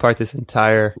we took apart this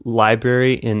entire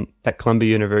library at Columbia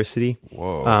University.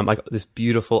 Whoa. Like this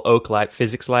beautiful oak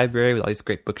physics library with all these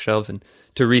great bookshelves, and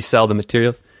to resell the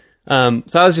materials. So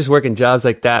I was just working jobs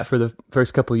like that for the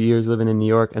first couple of years living in New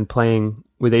York and playing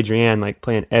with Adrienne,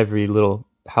 playing every little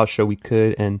house show we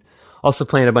could, and also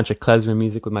playing a bunch of klezmer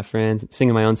music with my friends,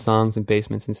 singing my own songs in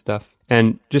basements and stuff.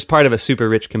 And just part of a super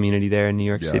rich community there in New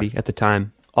York City at the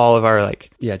time. All of our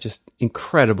just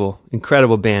incredible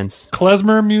bands.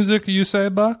 Klezmer music, you say,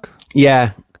 Buck?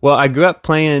 Yeah. Well, I grew up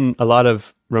playing a lot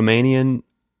of Romanian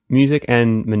music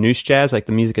and Manouche jazz, like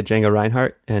the music of Django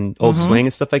Reinhardt and old swing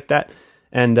and stuff like that.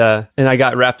 And I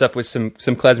got wrapped up with some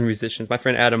klezmer musicians. My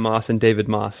friend Adam Moss and David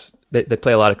Moss, they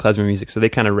play a lot of klezmer music, so they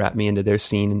kind of wrapped me into their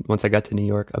scene once I got to New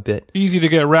York a bit. Easy to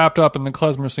get wrapped up in the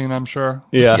klezmer scene, I'm sure.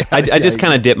 Yeah, I just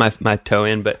kind of dipped my toe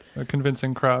in, but a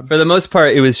convincing crowd. For the most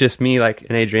part, it was just me,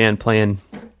 and Adrienne playing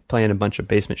a bunch of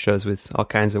basement shows with all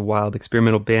kinds of wild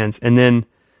experimental bands. And then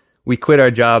we quit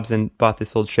our jobs and bought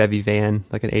this old Chevy van,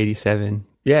 like an 87.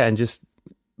 Yeah, and just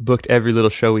booked every little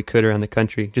show we could around the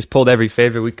country. Just pulled every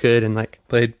favor we could and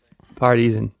played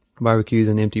parties and barbecues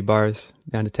and empty bars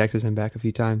down to Texas and back a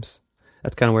few times.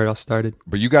 That's kind of where it all started.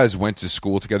 But you guys went to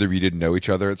school together, but you didn't know each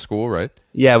other at school, right?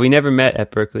 Yeah, we never met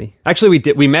at Berkeley. Actually,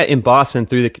 we met in Boston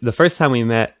through the first time we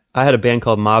met. I had a band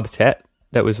called Mob Tet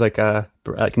that was like a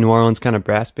New Orleans kind of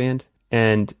brass band,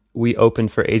 and we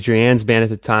opened for Adrienne's band at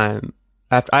the time.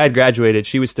 After I had graduated,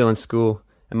 she was still in school,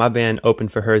 and my band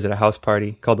opened for hers at a house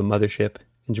party called the Mothership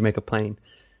in Jamaica Plain.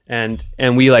 And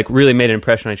we really made an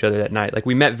impression on each other that night.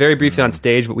 We met very briefly on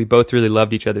stage, but we both really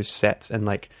loved each other's sets. And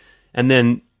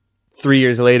then 3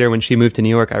 years later, when she moved to New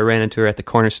York, I ran into her at the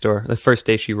corner store the first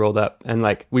day she rolled up, and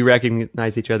we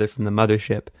recognized each other from the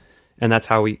Mothership, and that's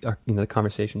how the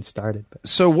conversation started.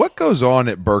 So what goes on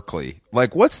at Berkeley?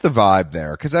 What's the vibe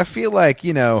there? Because I feel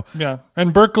yeah,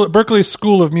 and Berkeley's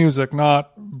School of Music,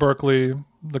 not Berkeley,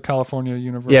 the California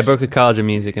University. Yeah, Berkeley College of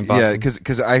Music in Boston. Yeah,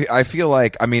 because I feel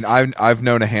I've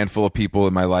known a handful of people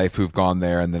in my life who've gone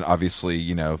there, and then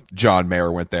obviously John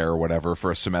Mayer went there or whatever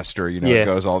for a semester. It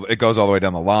goes all the way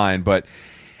down the line. But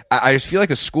I just feel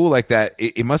like a school like that,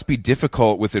 it must be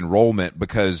difficult with enrollment,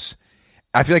 because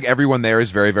I feel like everyone there is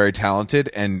very, very talented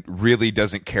and really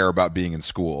doesn't care about being in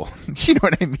school. You know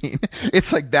what I mean?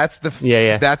 It's that's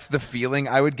the feeling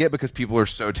I would get, because people are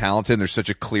so talented and there's such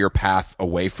a clear path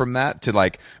away from that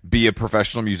to be a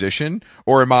professional musician.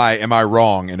 Or am I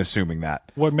wrong in assuming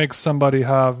that? What makes somebody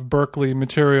have Berkeley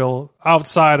material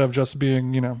outside of just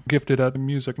being, gifted at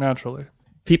music naturally?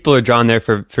 People are drawn there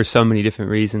for so many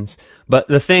different reasons. But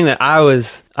the thing that I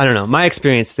don't know, my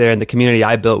experience there and the community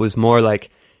I built was more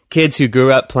kids who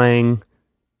grew up playing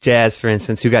jazz, for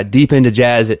instance, who got deep into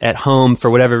jazz at home for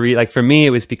whatever reason. For me, it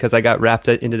was because I got wrapped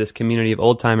into this community of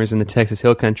old timers in the Texas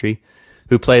Hill Country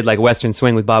who played Western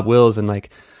swing with Bob Wills and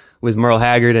with Merle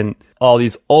Haggard, and all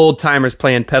these old timers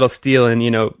playing pedal steel and,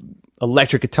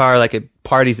 electric guitar, at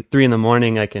parties at 3 a.m,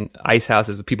 in ice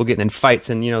houses with people getting in fights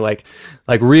and,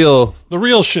 the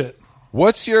real shit.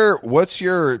 What's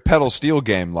your pedal steel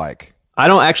game like? I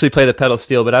don't actually play the pedal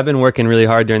steel, but I've been working really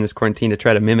hard during this quarantine to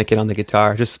try to mimic it on the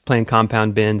guitar, just playing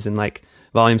compound bends and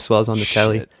volume swells on the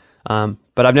telly.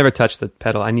 But I've never touched the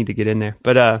pedal. I need to get in there.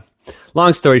 But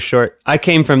long story short, I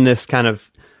came from this kind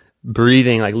of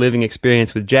breathing, living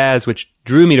experience with jazz, which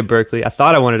drew me to Berkeley. I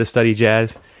thought I wanted to study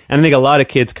jazz. And I think a lot of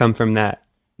kids come from that.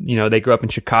 They grew up in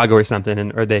Chicago or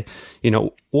something, or they,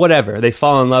 whatever. They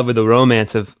fall in love with the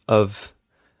romance of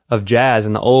jazz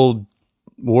and the old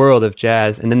world of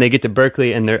jazz, and then they get to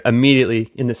Berkeley and they're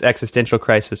immediately in this existential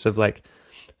crisis of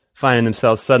finding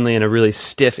themselves suddenly in a really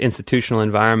stiff institutional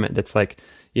environment that's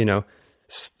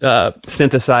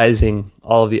synthesizing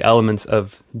all of the elements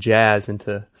of jazz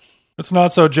into It's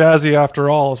not so jazzy after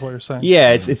all, is what you're saying.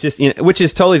 Yeah, it's just, which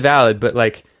is totally valid, but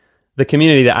like the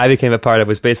community that I became a part of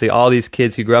was basically all these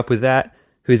kids who grew up with that,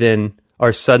 who then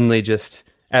are suddenly just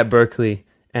at Berklee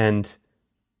and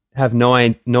have no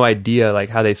idea like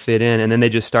how they fit in, and then they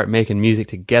just start making music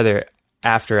together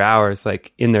after hours,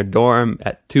 like in their dorm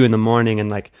at 2 a.m,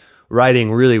 and like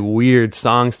writing really weird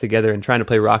songs together and trying to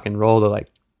play rock and roll to like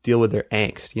deal with their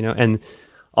angst, and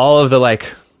all of the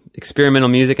like experimental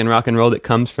music and rock and roll that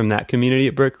comes from that community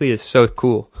at Berklee is so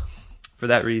cool for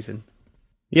that reason.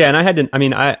 Yeah, and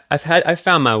I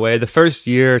found my way. The first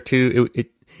year or two,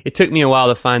 it took me a while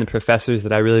to find the professors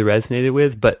that I really resonated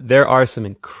with, but there are some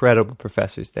incredible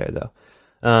professors there, though.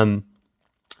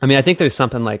 I think there's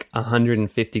something like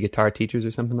 150 guitar teachers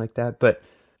or something like that, but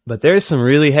there's some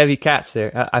really heavy cats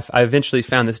there. I eventually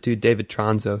found this dude, David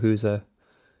Tronzo, who's a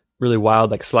really wild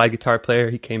like slide guitar player.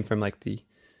 He came from like the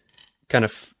kind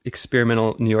of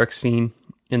experimental New York scene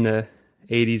in the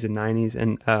 80s and 90s,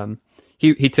 and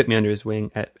he took me under his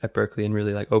wing at Berklee and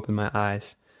really like opened my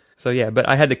eyes. So yeah, but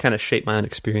I had to kind of shape my own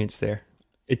experience there.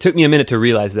 It took me a minute to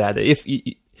realize that if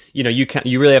you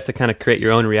really have to kind of create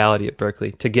your own reality at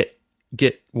Berklee to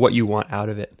get what you want out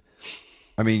of it.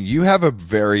 I mean, you have a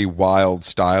very wild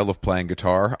style of playing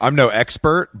guitar. I'm no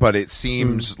expert, but it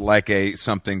seems like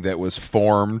something that was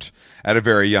formed at a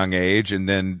very young age, and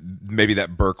then maybe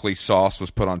that Berklee sauce was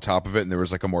put on top of it, and there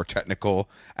was like a more technical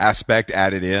aspect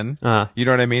added in. You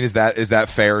know what I mean? Is that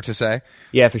fair to say?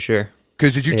 Yeah, for sure.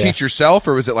 Because did you teach yourself,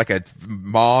 or was it like a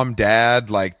mom, dad,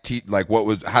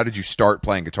 how did you start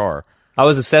playing guitar? I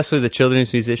was obsessed with the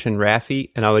children's musician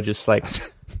Raffi, and I would just like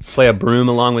play a broom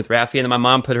along with Raffi, and then my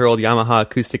mom put her old Yamaha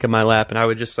acoustic in my lap, and I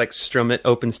would just like strum it,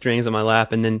 open strings on my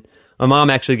lap, and then my mom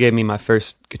actually gave me my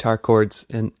first guitar chords,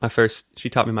 and she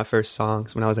taught me my first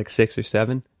songs when I was like 6 or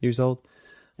 7 years old.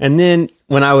 And then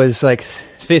when I was like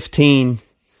 15,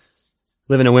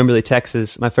 living in Wimberley,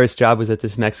 Texas, my first job was at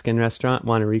this Mexican restaurant,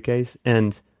 Juan Enrique's,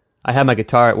 and I had my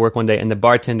guitar at work one day, and the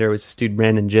bartender was this dude,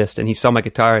 Brandon Gist, and he saw my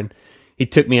guitar, and he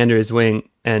took me under his wing,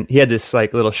 and he had this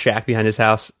like little shack behind his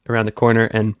house around the corner,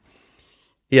 and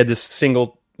he had this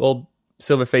single old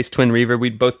Silverface twin reverb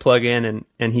we'd both plug in,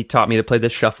 and he taught me to play the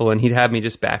shuffle, and he'd have me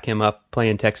just back him up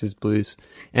playing Texas blues.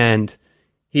 And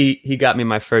he got me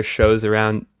my first shows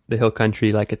around the hill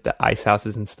country, like at the ice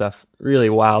houses and stuff, really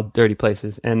wild, dirty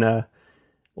places. And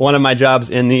one of my jobs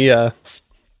in the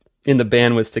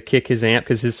band was to kick his amp,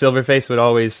 because his Silverface would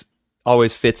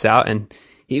always fits out, and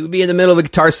he would be in the middle of a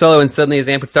guitar solo, and suddenly his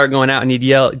amp would start going out, and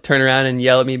he'd turn around and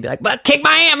yell at me and be like, "But kick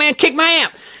my amp, man, kick my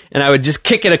amp!" And I would just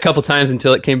kick it a couple times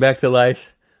until it came back to life,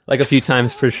 like a few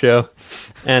times per show.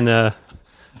 And so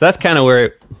that's kind of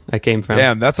where I came from.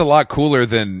 Damn, that's a lot cooler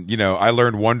than, I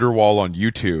learned Wonderwall on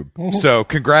YouTube. So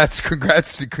congrats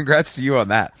to you on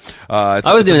that.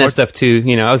 I was doing that stuff too.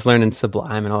 I was learning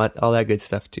Sublime and all that good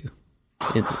stuff too.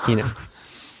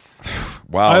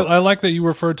 Wow. I like that you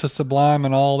referred to Sublime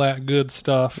and all that good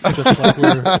stuff, just like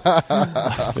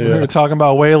we were talking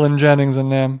about Waylon Jennings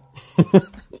and them.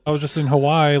 I was just in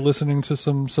Hawaii listening to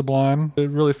some Sublime.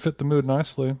 It really fit the mood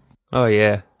nicely. Oh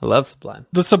yeah, I love Sublime.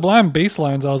 The Sublime bass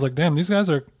lines, I was like, damn, these guys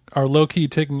are low key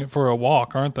taking it for a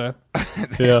walk, aren't they?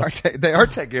 They are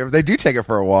taking it. They do take it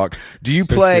for a walk. Do you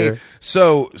play?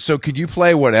 Sure. So can you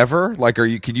play whatever? Like,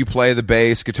 can you play the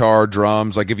bass, guitar,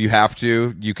 drums? Like, if you have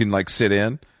to, you can like sit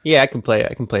in. Yeah, I can play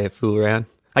a fool around.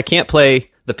 I can't play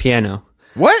the piano.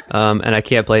 What? And I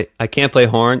can't play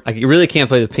horn. I really can't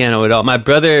play the piano at all.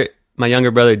 My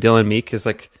younger brother Dylan Meek is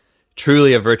like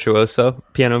truly a virtuoso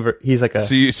piano. He's like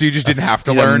so you just didn't have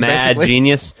to learn. A mad basically?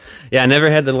 Genius. Yeah, I never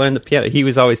had to learn the piano. He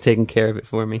was always taking care of it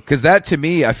for me. Because that, to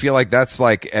me, I feel like that's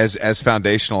like as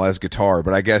foundational as guitar.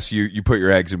 But I guess you put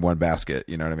your eggs in one basket.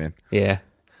 You know what I mean? Yeah.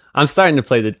 I'm starting to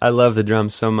play I love the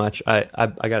drums so much. I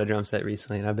got a drum set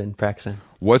recently, and I've been practicing.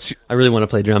 I really want to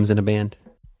play drums in a band.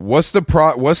 What's the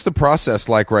process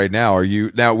like right now? Are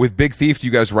you now with Big Thief? Do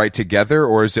you guys write together,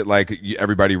 or is it like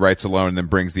everybody writes alone and then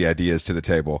brings the ideas to the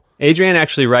table? Adrienne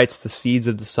actually writes the seeds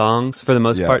of the songs for the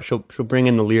most part. She'll bring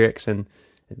in the lyrics and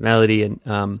melody,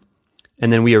 and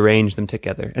then we arrange them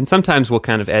together. And sometimes we'll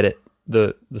kind of edit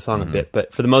the song a bit,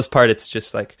 but for the most part, it's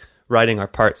just like writing our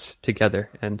parts together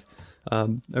and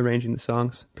arranging the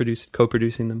songs,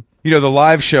 co-producing them. The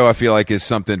live show, I feel like, is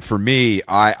something for me.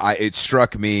 It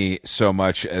struck me so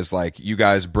much as like you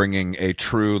guys bringing a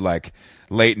true like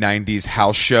late 90s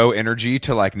house show energy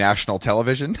to like national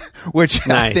television, which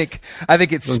nice. I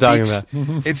think it speaks.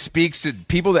 It speaks to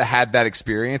people that had that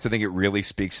experience. I think it really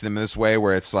speaks to them in this way,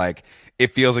 where it's like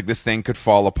it feels like this thing could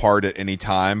fall apart at any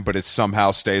time, but it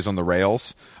somehow stays on the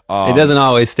rails. It doesn't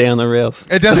always stay on the rails.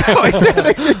 It doesn't always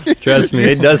stay. Trust me,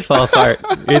 it does fall apart.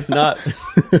 It's not.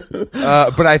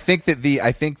 But I think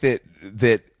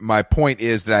that my point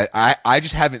is that I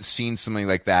just haven't seen something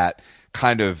like that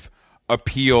kind of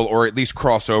appeal or at least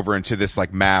cross over into this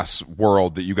like mass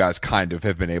world that you guys kind of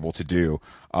have been able to do.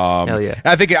 Hell yeah.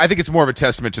 I think it's more of a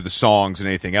testament to the songs than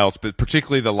anything else, but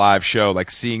particularly the live show,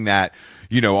 like seeing that,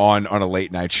 on a late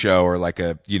night show or like a,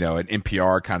 an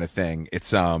NPR kind of thing.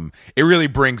 It's, it really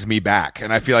brings me back.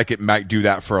 And I feel like it might do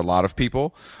that for a lot of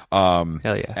people. Hell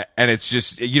yeah. And it's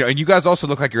just, and you guys also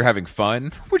look like you're having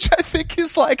fun, which I think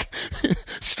is like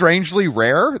strangely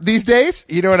rare these days.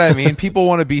 You know what I mean? People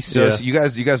want to be so, you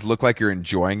guys look like you're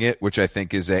enjoying it, which I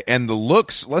think is and the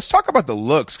looks, let's talk about the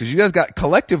looks. Cause you guys got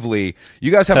collectively,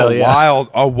 you guys have a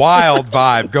wild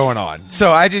vibe going on.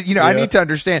 So I just, I need to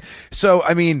understand. So,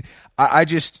 I mean, I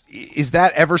just, is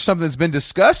that ever something that's been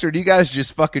discussed, or do you guys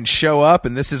just fucking show up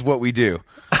and this is what we do?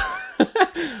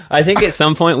 I think at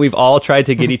some point we've all tried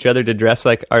to get each other to dress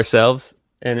like ourselves,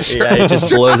 and it just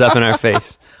blows up in our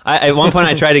face. At one point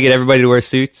I tried to get everybody to wear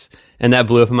suits, and that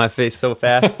blew up in my face so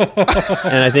fast.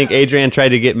 And I think Adrian tried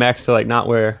to get Max to like not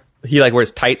wear, he like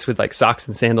wears tights with like socks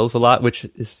and sandals a lot, which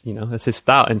is, that's his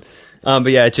style. And,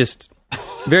 but yeah, it just,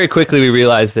 very quickly we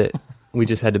realized that we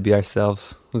just had to be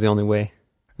ourselves. It was the only way.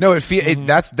 No,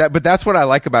 but that's what I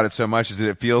like about it so much is that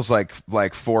it feels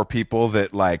like four people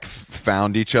that like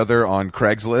found each other on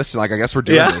Craigslist. And like, I guess we're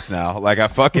doing this now. Like,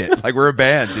 fuck it. Like, we're a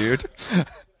band, dude.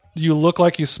 You look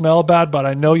like you smell bad, but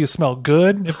I know you smell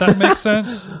good, if that makes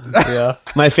sense. Yeah.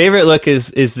 My favorite look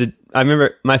is I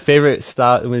remember my favorite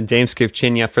style with James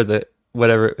Krivchinia for the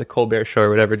Colbert show or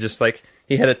whatever, just like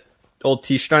he had a old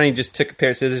t-shirt on, he just took a pair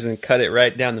of scissors and cut it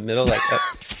right down the middle like that.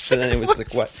 So then it was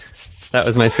like, what? That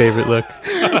was my favorite look.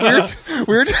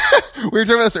 we were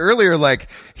talking about this earlier. Like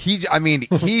he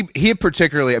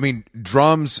particularly,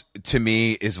 drums to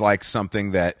me is like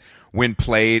something that when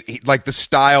played, like the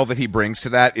style that he brings to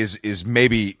that is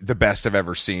maybe the best I've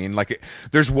ever seen. Like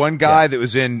there's one guy that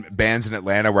was in bands in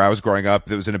Atlanta where I was growing up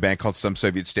that was in a band called Some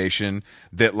Soviet Station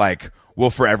that like will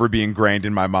forever be ingrained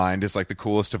in my mind as like the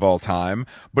coolest of all time.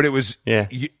 But it was,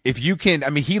 if you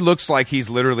can, he looks like he's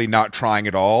literally not trying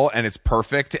at all, and it's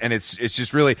perfect, and it's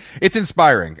just really, it's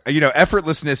inspiring.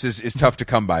 Effortlessness is tough to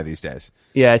come by these days.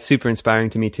 Yeah, it's super inspiring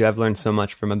to me too. I've learned so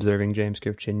much from observing James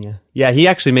Krivchinia. Yeah, he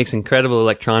actually makes incredible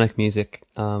electronic music.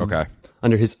 Under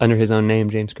his own name,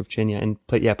 James Krivchinia, and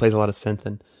plays a lot of synth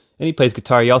and he plays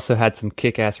guitar. He also had some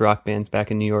kick-ass rock bands back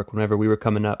in New York whenever we were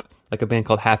coming up, like a band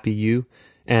called Happy You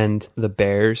and the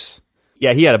Bears.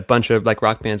 Yeah, he had a bunch of like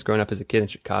rock bands growing up as a kid in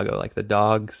Chicago, like the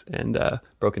Dogs and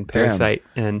Broken Parasite.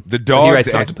 And the Dogs, he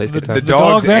writes songs and plays guitar. The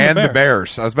Dogs and the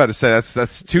Bears. I was about to say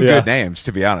that's two good names,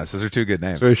 to be honest. Those are two good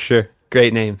names for sure.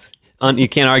 Great names. You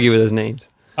can't argue with those names.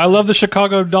 I love the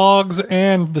Chicago Dogs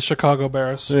and the Chicago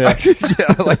Bears. Yeah,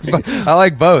 I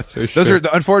like both. Those are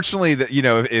unfortunately that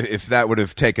if that would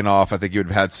have taken off, I think you would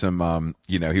have had some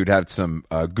he would have had some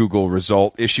Google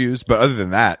result issues. But other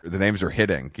than that, the names are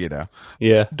hitting.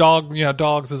 Yeah.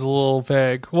 Dogs is a little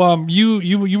vague. Well,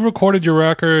 you recorded your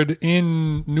record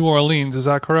in New Orleans, is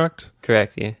that correct?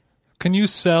 Correct. Yeah. Can you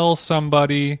sell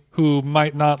somebody who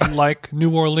might not like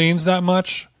New Orleans that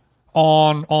much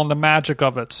on the magic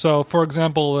of it? So, for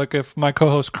example, like if my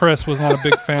co-host Chris was not a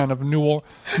big fan of New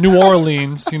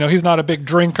Orleans, he's not a big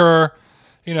drinker,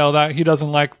 that he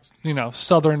doesn't like,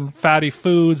 southern fatty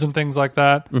foods and things like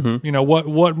that. Mm-hmm.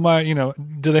 What might,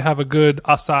 do they have a good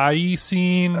acai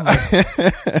scene?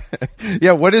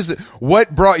 Yeah.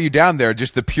 What brought you down there?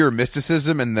 Just the pure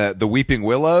mysticism and the weeping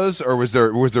willows, or was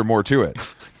there more to it?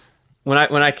 When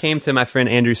I came to my friend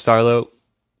Andrew Sarlo,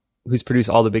 who's produced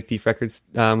all the Big Thief records,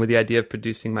 with the idea of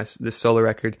producing this solo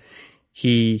record,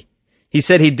 he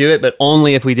said he'd do it, but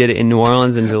only if we did it in New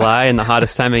Orleans in July, in the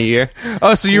hottest time of year.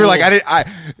 Oh, so you were like,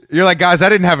 you're like, guys, I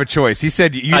didn't have a choice. He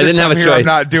said, I didn't have a choice. I'm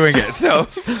not doing it. So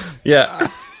yeah,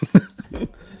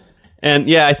 and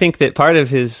yeah, I think that part of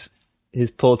his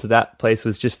pull to that place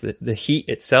was just the heat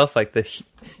itself. Like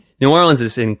New Orleans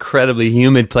is an incredibly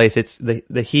humid place. It's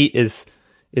the heat is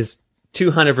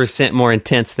 200% more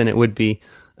intense than it would be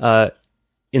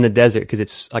in the desert, because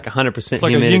it's like 100% it's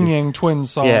like humidity. A Yin Yang Twin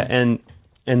song. Yeah,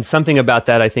 and something about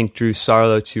that I think drew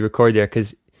Sarlo to record there,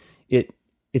 because it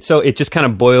just kind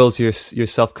of boils your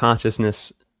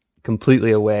self-consciousness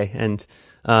completely away, and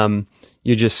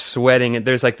you're just sweating.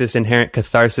 There's like this inherent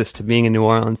catharsis to being in New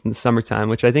Orleans in the summertime,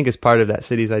 which I think is part of that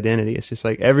city's identity. It's just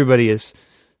like everybody is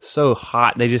so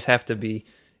hot, they just have to be.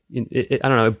 I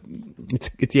don't know. It's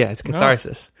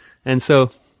catharsis, and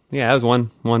so. Yeah, that was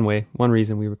one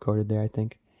reason we recorded there, I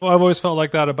think. Well, I've always felt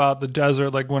like that about the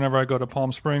desert. Like whenever I go to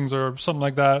Palm Springs or something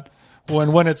like that,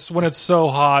 when it's so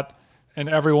hot and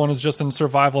everyone is just in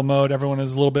survival mode, everyone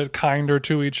is a little bit kinder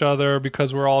to each other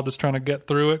because we're all just trying to get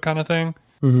through it, kind of thing.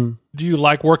 Mm-hmm. Do you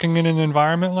like working in an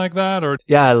environment like that, or?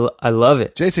 Yeah, I love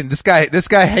it. Jason, this guy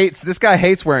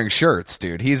hates wearing shirts,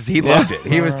 dude. He loved it.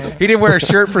 He didn't wear a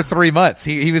shirt for 3 months.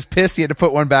 He was pissed he had to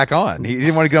put one back on. He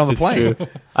didn't want to get on the plane. True.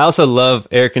 I also love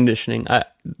air conditioning.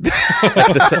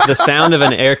 The sound of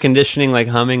an air conditioning like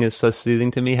humming is so soothing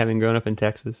to me, having grown up in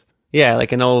Texas. Yeah,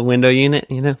 like an old window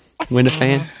unit, window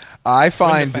fan. I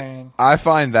find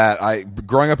that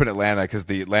growing up in Atlanta, because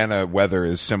the Atlanta weather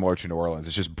is similar to New Orleans.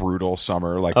 It's just brutal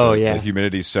summer. Like the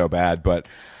humidity's so bad. But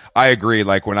I agree.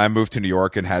 Like when I moved to New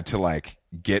York and had to like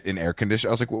get an air conditioner,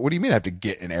 I was like, what do you mean I have to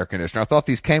get an air conditioner? I thought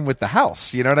these came with the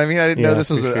house. You know what I mean? I didn't know this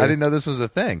was a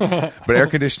thing. But air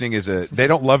conditioning they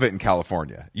don't love it in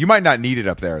California. You might not need it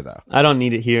up there though. I don't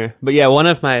need it here. But yeah, one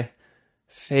of my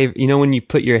favorite, when you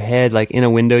put your head like in a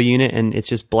window unit and it's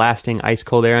just blasting ice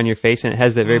cold air on your face and it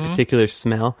has that very particular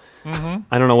smell. Mm-hmm.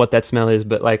 I don't know what that smell is,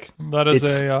 but like that is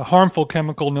a harmful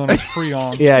chemical known as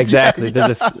Freon. Yeah, exactly.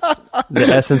 There's the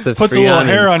essence of puts Freon. A little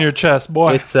hair on your chest,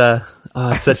 boy. It's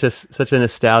such a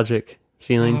nostalgic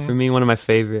feeling for me. One of my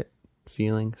favorite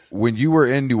feelings. When you were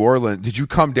in New Orleans, did you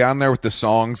come down there with the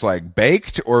songs like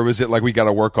baked, or was it like we got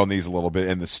to work on these a little bit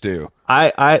in the stew?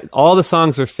 All the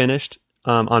songs were finished.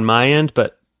 On my end,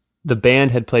 but the band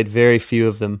had played very few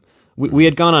of them. We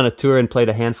had gone on a tour and played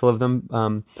a handful of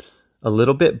them, a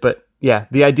little bit, but yeah,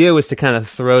 the idea was to kind of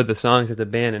throw the songs at the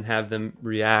band and have them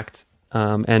react,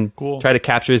 and try to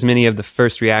capture as many of the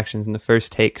first reactions and the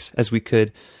first takes as we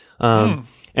could.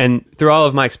 And through all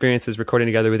of my experiences recording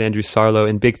together with Andrew Sarlo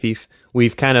and Big Thief,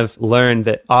 we've kind of learned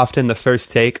that often the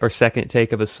first take or second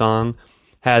take of a song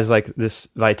has like this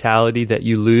vitality that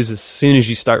you lose as soon as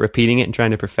you start repeating it and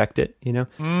trying to perfect it,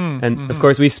 And of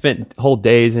course we spent whole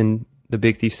days in the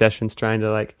Big Thief sessions trying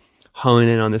to like hone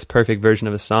in on this perfect version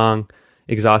of a song,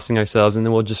 exhausting ourselves. And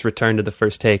then we'll just return to the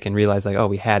first take and realize like, oh,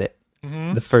 we had it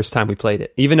the first time we played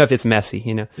it, even if it's messy,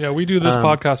 Yeah, we do this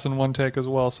podcast in one take as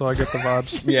well, so I get the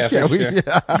vibes.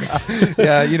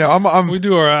 We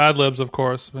do our ad libs, of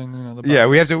course. We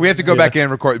have to go back in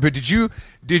and record. But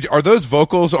are those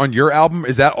vocals on your album?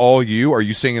 Is that all you? Are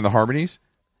you singing the harmonies?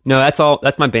 No,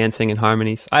 that's my band singing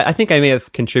harmonies. I think I may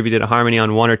have contributed a harmony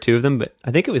on one or two of them, but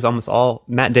I think it was almost all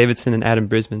Matt Davidson and Adam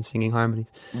Brisbane singing harmonies.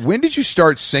 When did you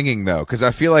start singing though? Because I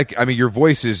feel like, your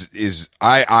voice is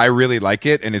I really like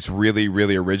it, and it's really,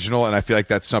 really original, and I feel like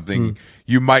that's something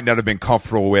you might not have been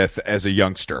comfortable with as a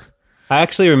youngster. I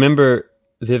actually remember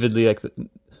vividly, like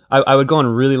I would go on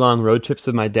really long road trips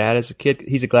with my dad as a kid.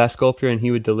 He's a glass sculptor, and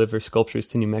he would deliver sculptures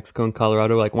to New Mexico and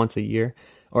Colorado like once a year.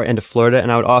 And to Florida,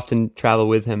 and I would often travel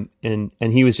with him, and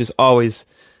he was just always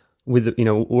with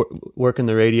working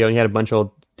the radio, and he had a bunch of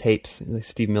old tapes, like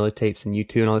Steve Miller tapes and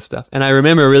U2 and all this stuff. And I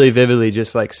remember really vividly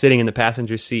just like sitting in the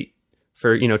passenger seat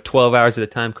for 12 hours at a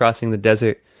time, crossing the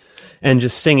desert, and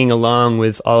just singing along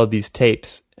with all of these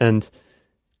tapes, and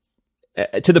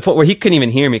to the point where he couldn't even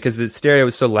hear me because the stereo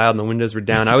was so loud and the windows were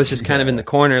down. I was just kind of in the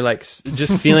corner, like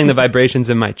just feeling the vibrations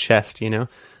in my chest,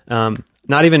 not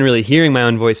even really hearing my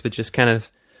own voice, but just kind of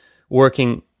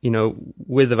working,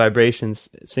 with the vibrations,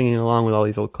 singing along with all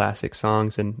these old classic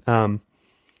songs, and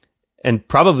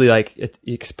probably like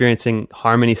experiencing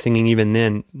harmony singing even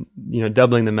then,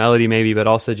 doubling the melody maybe, but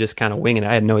also just kind of winging it.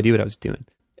 I had no idea what I was doing.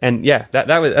 And yeah,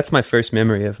 that's my first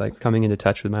memory of like coming into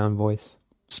touch with my own voice.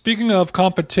 Speaking of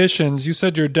competitions, you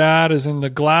said your dad is in the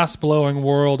glass blowing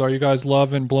world. Are you guys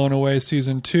loving Blown Away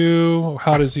season 2?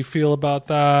 How does he feel about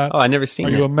that? Oh, I never seen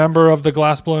it. Are you a member of the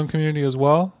glass blowing community as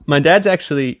well? My dad's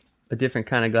actually a different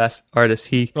kind of glass artist.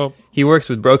 He works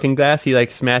with broken glass. He like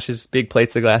smashes big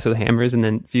plates of glass with hammers and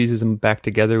then fuses them back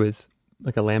together with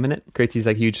like a laminate. Creates these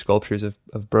like huge sculptures of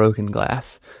broken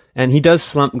glass. And he does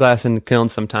slump glass in the kiln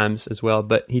sometimes as well,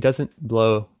 but he doesn't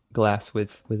blow glass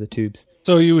with the tubes.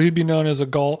 So he'd be known as a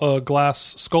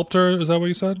glass sculptor, is that what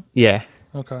you said? Yeah.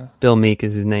 Okay. Bill Meek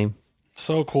is his name.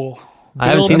 So cool. I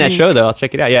haven't seen that show, though. I'll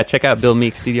check it out. Yeah, check out Bill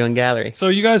Meek Studio and Gallery. So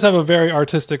you guys have a very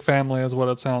artistic family, is what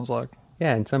it sounds like.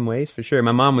 Yeah, in some ways, for sure.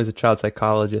 My mom was a child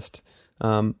psychologist,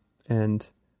 but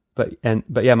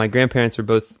yeah, my grandparents were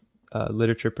both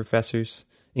literature professors,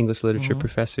 English literature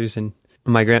professors, and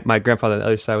my grandfather on the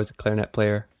other side was a clarinet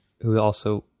player who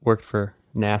also worked for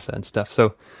NASA and stuff.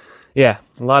 So yeah,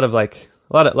 a lot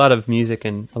of music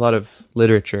and a lot of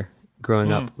literature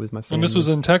growing up with my family. And this was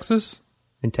in Texas?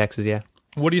 In Texas, yeah.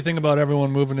 What do you think about everyone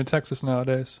moving to Texas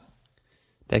nowadays?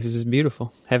 Texas is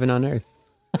beautiful. Heaven on earth.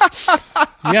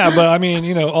 Yeah, but I mean,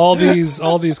 you know, all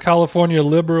these California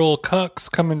liberal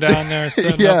cucks coming down there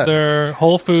setting up their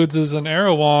Whole Foodses and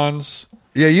Erewhons.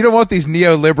 Yeah, you don't want these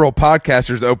neoliberal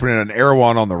podcasters opening an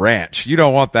Erewhon on the ranch. You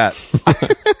don't want that.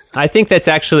 I think that's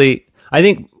actually, I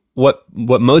think what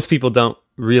most people don't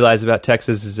realize about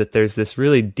Texas is that there's this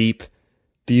really deep,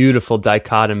 beautiful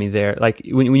dichotomy there. Like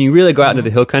when you really go out into the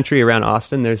hill country around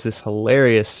Austin, there's this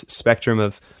hilarious spectrum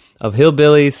of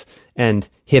hillbillies and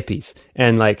hippies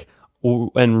and like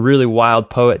and really wild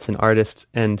poets and artists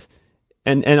and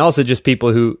also just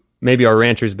people who maybe are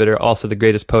ranchers but are also the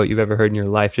greatest poet you've ever heard in your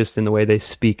life, just in the way they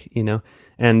speak, you know.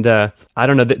 And I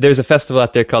don't know, there's a festival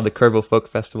out there called the Kerrville Folk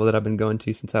Festival that I've been going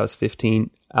to since I was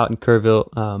 15 out in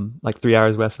Kerrville, like 3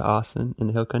 hours west of Austin in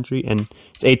the hill country, and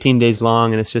it's 18 days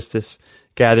long, and it's just this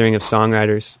gathering of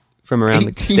songwriters from around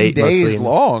the state. 18 days mostly.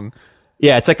 long?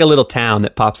 Yeah, it's like a little town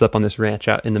that pops up on this ranch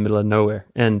out in the middle of nowhere,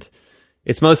 and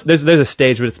it's there's a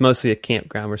stage, but it's mostly a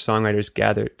campground where songwriters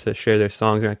gather to share their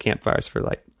songs around campfires for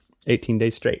like 18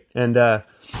 days straight. And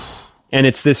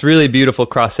it's this really beautiful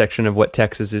cross section of what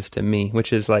Texas is to me,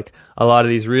 which is like a lot of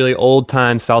these really old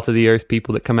time salt of the earth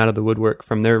people that come out of the woodwork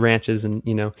from their ranches and,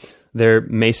 you know, their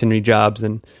masonry jobs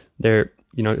and their,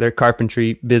 you know, their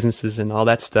carpentry businesses and all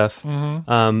that stuff,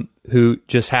 who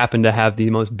just happen to have the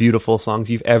most beautiful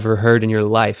songs you've ever heard in your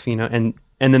life, you know, and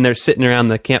then they're sitting around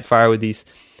the campfire with these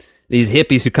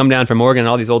hippies who come down from Oregon and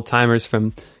all these old timers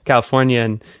from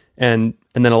California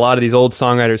and then a lot of these old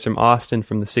songwriters from Austin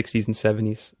from the 60s and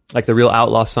 70s, like the real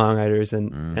outlaw songwriters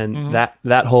and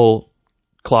that whole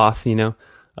cloth, you know,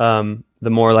 the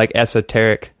more like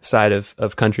esoteric side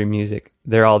of country music.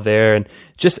 They're all there, and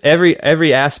just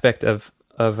every aspect of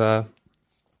the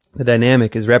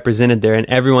dynamic is represented there, and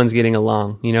everyone's getting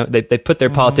along. You know, they put their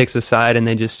politics aside and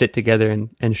they just sit together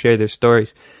and share their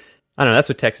stories. I don't know. That's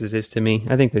what Texas is to me.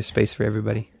 I think there's space for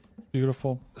everybody.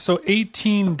 Beautiful. So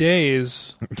 18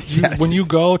 days, when you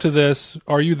go to this,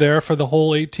 are you there for the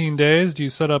whole 18 days? Do you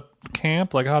set up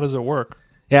camp? Like, how does it work?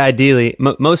 Yeah, ideally.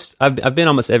 I've been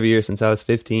almost every year since I was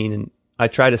 15, and I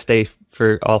try to stay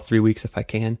for all 3 weeks if I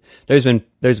can. There's been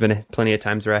plenty of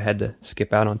times where I had to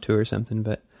skip out on tour or something,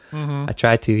 but I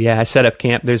try to. Yeah, I set up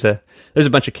camp. There's a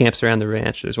bunch of camps around the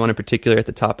ranch. There's one in particular at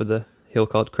the top of the hill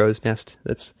called Crow's Nest.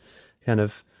 That's kind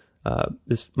of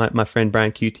my friend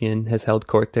Brian Cutian has held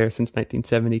court there since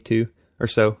 1972 or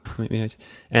so,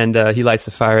 and he lights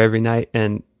the fire every night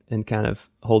and kind of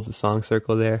holds the song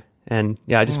circle there. And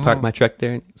yeah, I just park my truck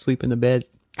there and sleep in the bed.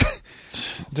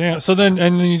 Damn. So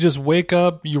then you just wake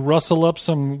up, you rustle up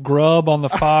some grub on the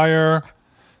fire,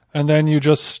 and then you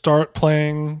just start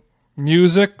playing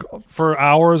music for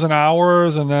hours and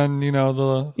hours, and then, you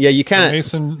know,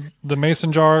 the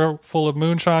mason jar full of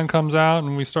moonshine comes out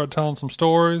and we start telling some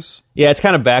stories. Yeah, it's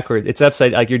kind of backward. It's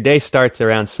upside, like your day starts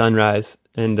around sunrise,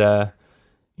 and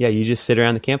you just sit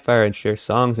around the campfire and share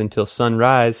songs until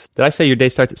sunrise. Did I say your day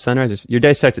starts at sunrise? Or your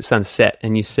day starts at sunset,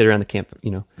 and you sit around the camp,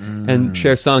 you know, and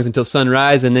share songs until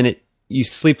sunrise, and then you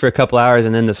sleep for a couple hours,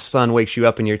 and then the sun wakes you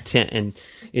up in your tent, and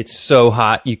it's so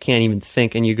hot you can't even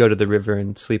think, and you go to the river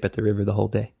and sleep at the river the whole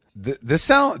day. This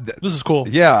is cool.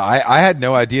 Yeah, I had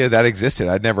no idea that existed.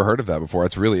 I'd never heard of that before.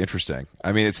 It's really interesting.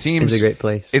 I mean, it's a great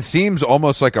place. It seems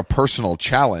almost like a personal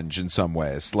challenge in some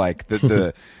ways, like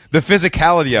the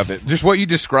physicality of it. Just what you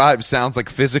described sounds like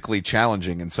physically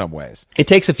challenging in some ways. It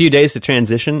takes a few days to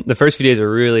transition. The first few days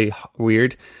are really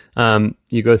weird.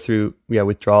 You go through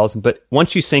withdrawals, but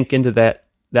once you sink into that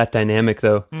dynamic,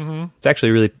 though, it's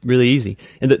actually really, really easy.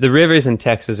 And the rivers in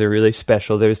Texas are really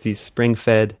special. There's these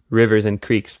spring-fed rivers and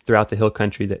creeks throughout the hill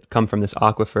country that come from this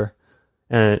aquifer.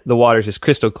 And the water's just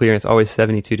crystal clear. And it's always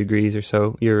 72 degrees or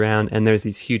so year-round. And there's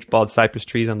these huge bald cypress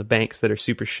trees on the banks that are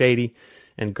super shady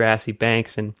and grassy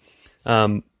banks. And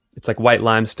it's like white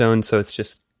limestone, so it's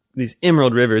just these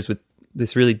emerald rivers with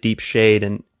this really deep shade.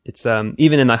 And it's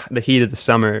even in the heat of the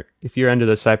summer, if you're under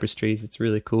those cypress trees, it's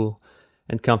really cool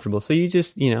and comfortable. So you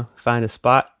just, you know, find a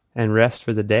spot and rest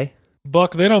for the day.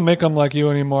 Buck, they don't make them like you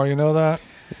anymore. You know that?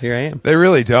 Here I am. They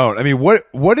really don't. I mean,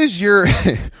 what is your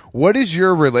what is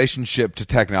your relationship to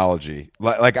technology?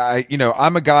 Like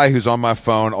I'm a guy who's on my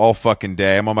phone all fucking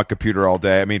day. I'm on my computer all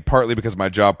day. I mean, partly because of my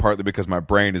job, partly because my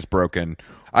brain is broken.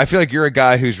 I feel like you're a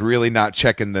guy who's really not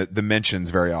checking the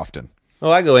mentions very often.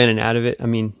 Oh, I go in and out of it. I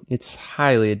mean, it's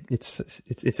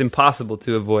impossible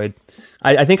to avoid.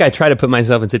 I think I try to put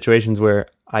myself in situations where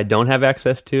I don't have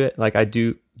access to it. Like I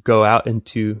do go out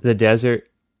into the desert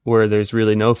where there's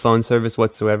really no phone service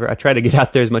whatsoever. I try to get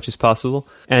out there as much as possible.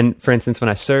 And for instance, when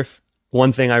I surf,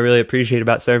 one thing I really appreciate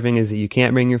about surfing is that you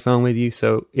can't bring your phone with you.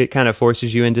 So it kind of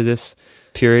forces you into this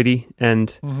purity.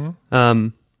 And,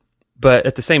 but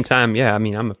at the same time, yeah, I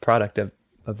mean, I'm a product of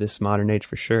of this modern age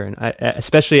for sure. And I,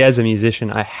 especially as a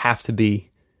musician, I have to be.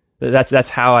 That's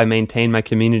how I maintain my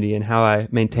community and how I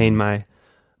maintain my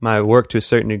work to a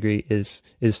certain degree is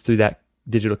through that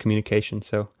digital communication.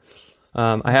 So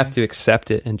I have to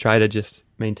accept it and try to just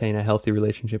maintain a healthy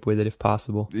relationship with it if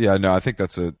possible. Yeah, no, I think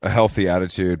that's a healthy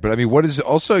attitude. But I mean, what is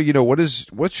also,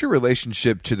 what's your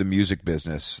relationship to the music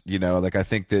business? Like I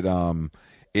think that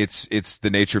it's the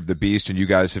nature of the beast, and you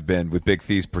guys have been, with Big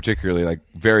Thieves particularly, like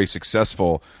very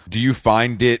successful. Do you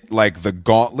find it like the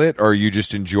gauntlet, or are you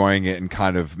just enjoying it and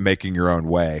kind of making your own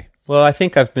way? Well, I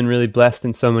think I've been really blessed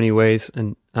in so many ways,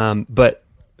 and but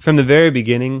from the very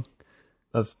beginning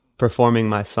of performing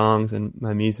my songs and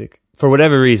my music, for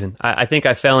whatever reason, I think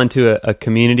I fell into a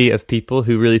community of people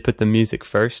who really put the music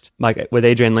first, like with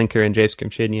Adrian Linker and James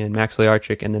Grimchidnia and Max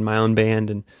Learchik, and then my own band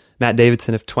and Matt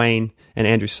Davidson of Twain and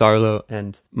Andrew Sarlo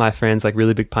and my friends like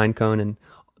Really Big Pinecone and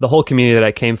the whole community that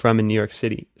I came from in New York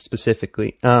City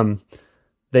specifically.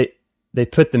 They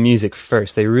put the music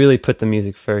first. They really put the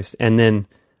music first. And then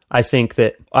I think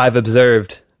that I've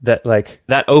observed that like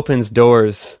that opens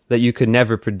doors that you could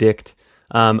never predict,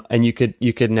 and you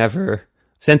could never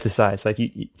synthesize.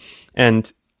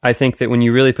 And I think that when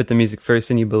you really put the music first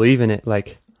and you believe in it,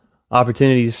 like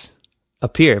opportunities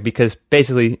appear, because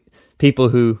basically people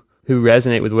who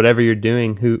resonate with whatever you're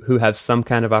doing, who have some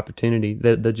kind of opportunity,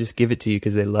 they'll just give it to you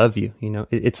because they love you.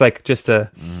 It's like just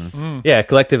a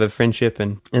collective of friendship,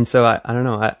 and so I don't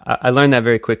know. I learned that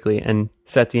very quickly and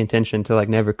set the intention to like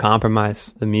never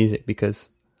compromise the music, because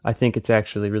I think it's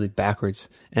actually really backwards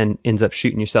and ends up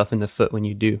shooting yourself in the foot when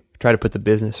you do try to put the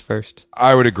business first.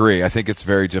 I would agree. I think it's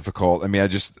very difficult. I mean, I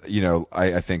just,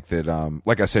 I think that,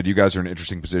 like I said, you guys are in an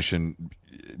interesting position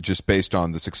just based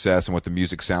on the success and what the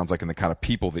music sounds like and the kind of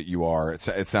people that you are.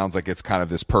 It sounds like it's kind of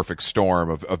this perfect storm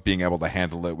of being able to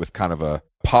handle it with kind of a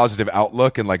positive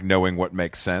outlook and like knowing what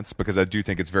makes sense, because I do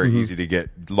think it's very easy to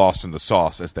get lost in the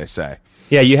sauce, as they say.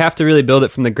 Yeah, you have to really build it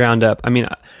from the ground up. I mean,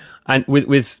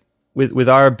 with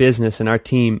our business and our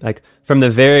team, like from the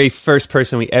very first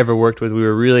person we ever worked with, we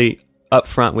were really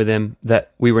upfront with him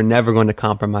that we were never going to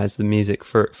compromise the music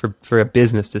for a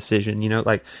business decision,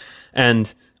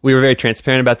 and we were very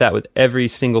transparent about that with every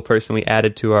single person we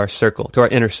added to our circle, to our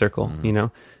inner circle,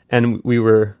 and we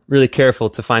were really careful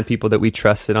to find people that we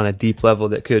trusted on a deep level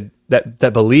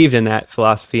that believed in that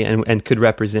philosophy and could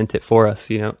represent it for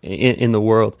us, in the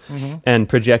world, and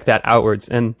project that outwards.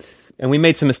 And we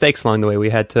made some mistakes along the way. We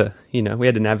had to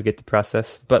navigate the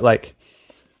process. But like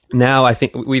now I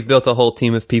think we've built a whole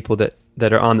team of people that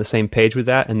are on the same page with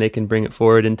that, and they can bring it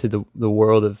forward into the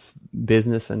world of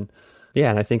business. And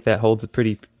I think that holds a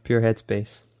pretty pure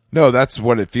headspace. No, that's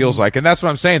what it feels like. And that's what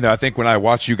I'm saying, though. I think when I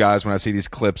watch you guys, when I see these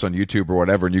clips on YouTube or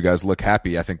whatever, and you guys look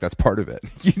happy, I think that's part of it.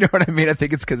 You know what I mean? I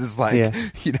think it's because it's like,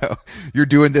 you're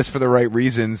doing this for the right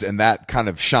reasons, and that kind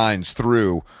of shines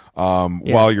through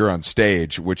while you're on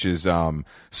stage, which is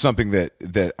something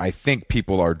that I think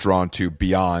people are drawn to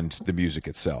beyond the music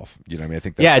itself. You know what I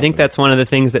mean? I think that's one of the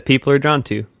things that people are drawn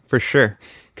to, for sure.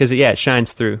 Because, it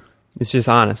shines through. It's just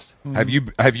honest. Have you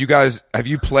guys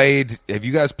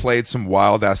played some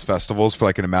wild ass festivals for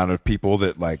like an amount of people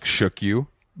that like shook you?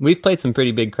 We've played some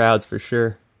pretty big crowds for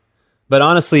sure. But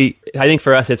honestly, I think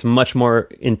for us it's much more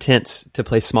intense to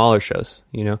play smaller shows,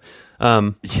 Yeah.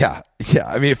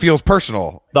 I mean, it feels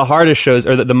personal. The hardest shows,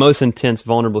 or the most intense,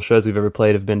 vulnerable shows we've ever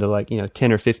played have been to like,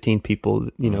 10 or 15 people,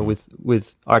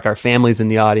 with like our families in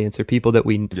the audience, or people that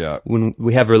when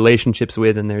we have relationships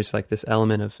with, and there's like this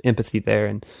element of empathy there.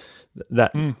 And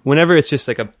that whenever it's just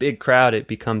like a big crowd, it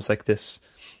becomes like this,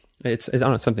 it's I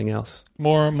don't know, something else.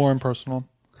 More impersonal.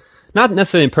 Not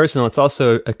necessarily impersonal. It's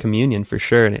also a communion for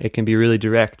sure. And it can be really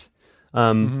direct.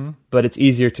 But it's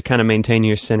easier to kind of maintain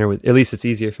your center at least it's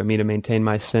easier for me to maintain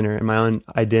my center and my own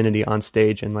identity on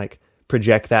stage and like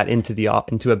project that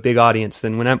into a big audience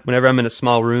than whenever I'm in a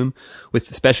small room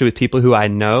especially with people who I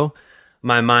know.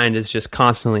 My mind is just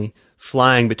constantly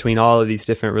flying between all of these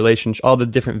different relationships, all the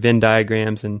different Venn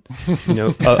diagrams and,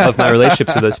 of my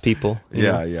relationships with those people.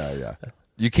 Yeah.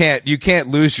 You can't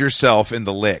lose yourself in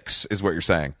the licks is what you're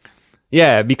saying.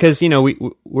 Yeah. Because,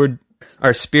 we're,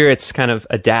 our spirits kind of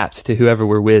adapt to whoever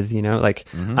we're with,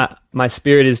 my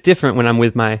spirit is different when I'm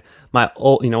with my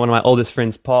old, one of my oldest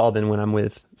friends, Paul, than when I'm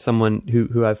with someone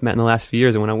who I've met in the last few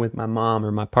years, or when I'm with my mom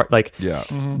or my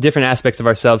different aspects of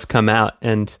ourselves come out.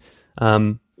 And,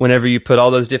 whenever you put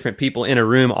all those different people in a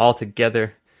room all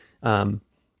together,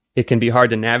 it can be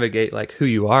hard to navigate like who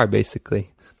you are,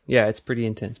 basically. Yeah, it's pretty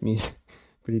intense music,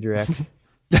 pretty direct.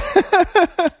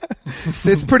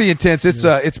 It's pretty intense.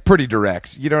 It's pretty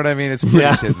direct. You know what I mean? It's pretty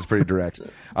intense. It's pretty direct.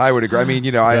 I would agree. I mean,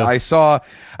 I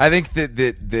think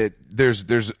that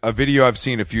there's a video I've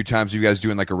seen a few times of you guys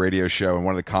doing like a radio show, and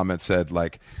one of the comments said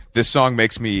like, this song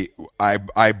makes me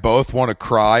I both want to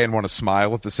cry and want to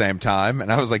smile at the same time.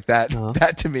 And I was like, that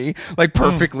to me like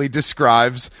perfectly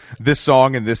describes this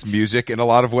song and this music in a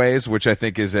lot of ways, which I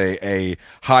think is a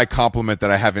high compliment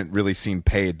that I haven't really seen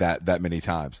paid that many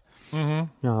times.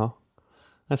 Mm-hmm. Oh,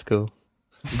 that's cool.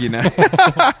 You know,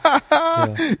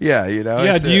 yeah, you know,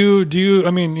 yeah. Do you?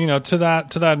 I mean, you know, to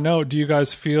that note, do you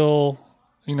guys feel,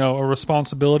 you know, a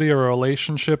responsibility or a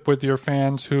relationship with your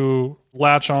fans who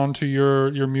latch on to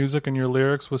your music and your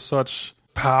lyrics with such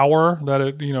power that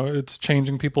it, you know, it's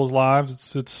changing people's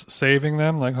lives, it's saving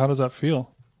them? Like, how does that feel?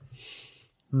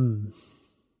 Yeah,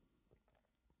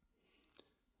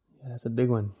 that's a big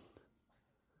one.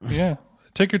 Yeah.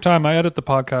 Take your time. I edit the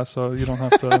podcast, so you don't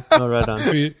have to. Oh, right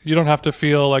on. You don't have to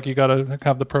feel like you got to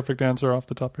have the perfect answer off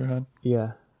the top of your head.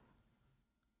 Yeah.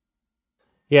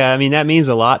 Yeah, I mean, that means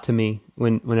a lot to me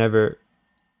whenever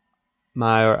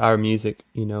my or our music,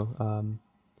 you know,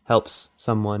 helps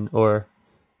someone or,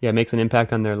 makes an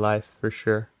impact on their life for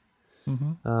sure.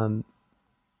 Mm-hmm.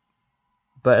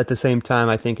 But at the same time,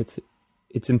 I think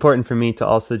it's important for me to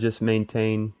also just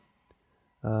maintain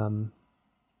the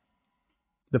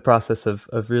process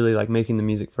of really like making the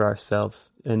music for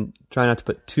ourselves and try not to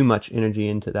put too much energy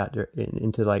into that,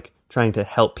 into like trying to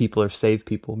help people or save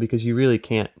people, because you really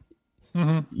can't.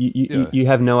 Mm-hmm. You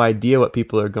have no idea what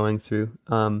people are going through.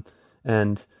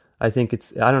 And I think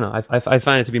I don't know. I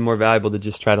find it to be more valuable to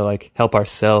just try to like help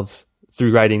ourselves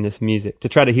through writing this music, to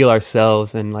try to heal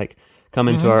ourselves and like come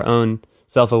into our own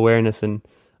self-awareness and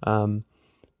come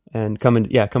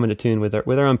into tune with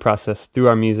our own process through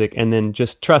our music, and then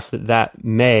just trust that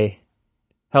may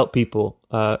help people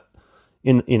that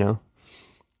seems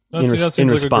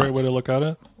response. Like a great way to look at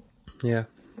it. Yeah.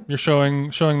 You're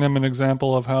showing them an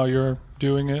example of how you're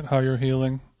doing it, how you're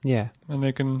healing. Yeah. And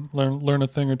they can learn a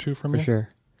thing or two from you. For sure.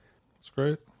 It's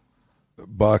great.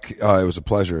 Buck, it was a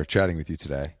pleasure chatting with you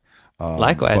today.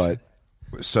 Likewise.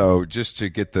 So just to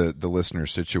get the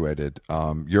listeners situated,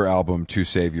 your album Two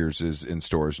Saviors is in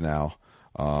stores now.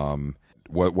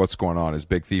 What's going on? Is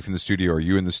Big Thief in the studio? Are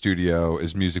you in the studio?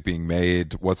 Is music being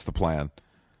made? What's the plan?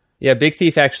 Yeah, Big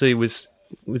Thief actually was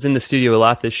in the studio a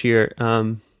lot this year.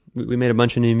 We made a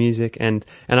bunch of new music, and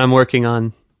I'm working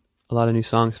on a lot of new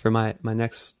songs for my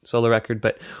next solo record.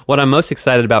 But what I'm most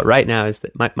excited about right now is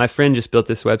that my friend just built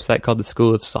this website called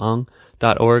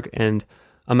theschoolofsong.org, and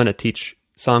I'm going to teach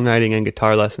songwriting and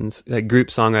guitar lessons, like group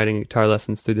songwriting and guitar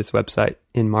lessons through this website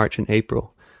in March and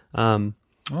April. And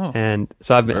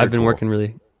so I've been working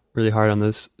really, really hard on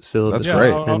those syllables. That's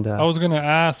great. I was going to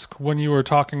ask, when you were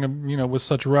talking, you know, with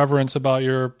such reverence about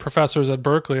your professors at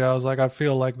Berkeley, I was like, I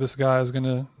feel like this guy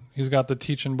he's got the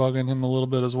teaching bug in him a little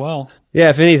bit as well. Yeah,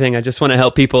 if anything, I just want to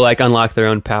help people like unlock their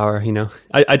own power. You know,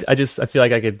 I feel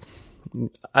like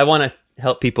I want to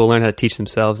help people learn how to teach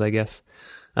themselves, I guess.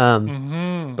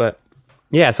 But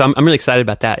yeah, so I'm really excited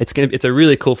about that. It's a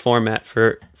really cool format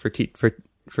for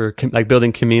like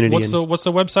building community. What's the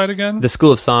website again?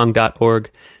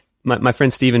 Theschoolofsong.org. My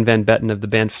friend Stephen Van Betten of the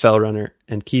band Fellrunner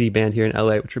and Keedy Band here in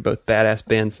LA, which are both badass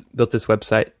bands, built this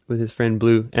website with his friend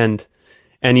Blue, and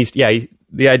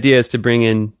the idea is to bring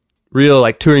in real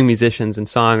like touring musicians and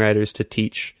songwriters to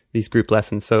teach these group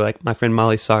lessons. So like my friend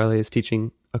Molly Sarley is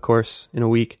teaching a course in a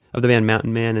week of the band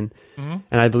Mountain Man, and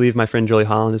I believe my friend Jolie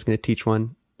Holland is going to teach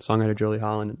one, songwriter Jolie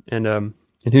Holland, and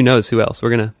who knows who else.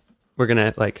 We're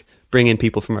gonna like bring in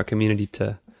people from our community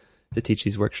to teach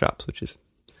these workshops, which is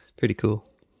pretty cool.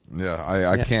 Yeah,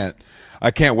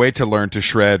 I can't wait to learn to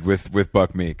shred with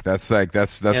Buck Meek. That's what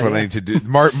I need to do.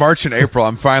 March and April,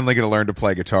 I'm finally going to learn to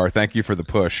play guitar. Thank you for the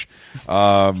push.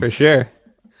 For sure.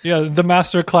 Yeah, the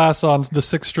master class on the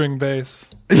 6-string bass.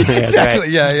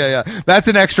 Exactly. Right. Yeah. That's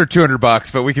an extra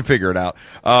 $200, but we can figure it out.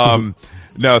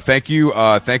 No, thank you.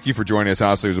 Thank you for joining us.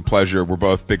 Honestly, it was a pleasure. We're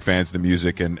both big fans of the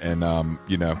music, and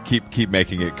keep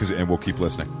making it, and we'll keep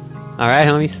listening. All right,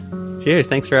 homies. Cheers.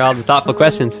 Thanks for all the thoughtful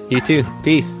questions. You too.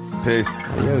 Peace. Peace.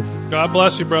 Adios. God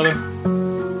bless you, brother.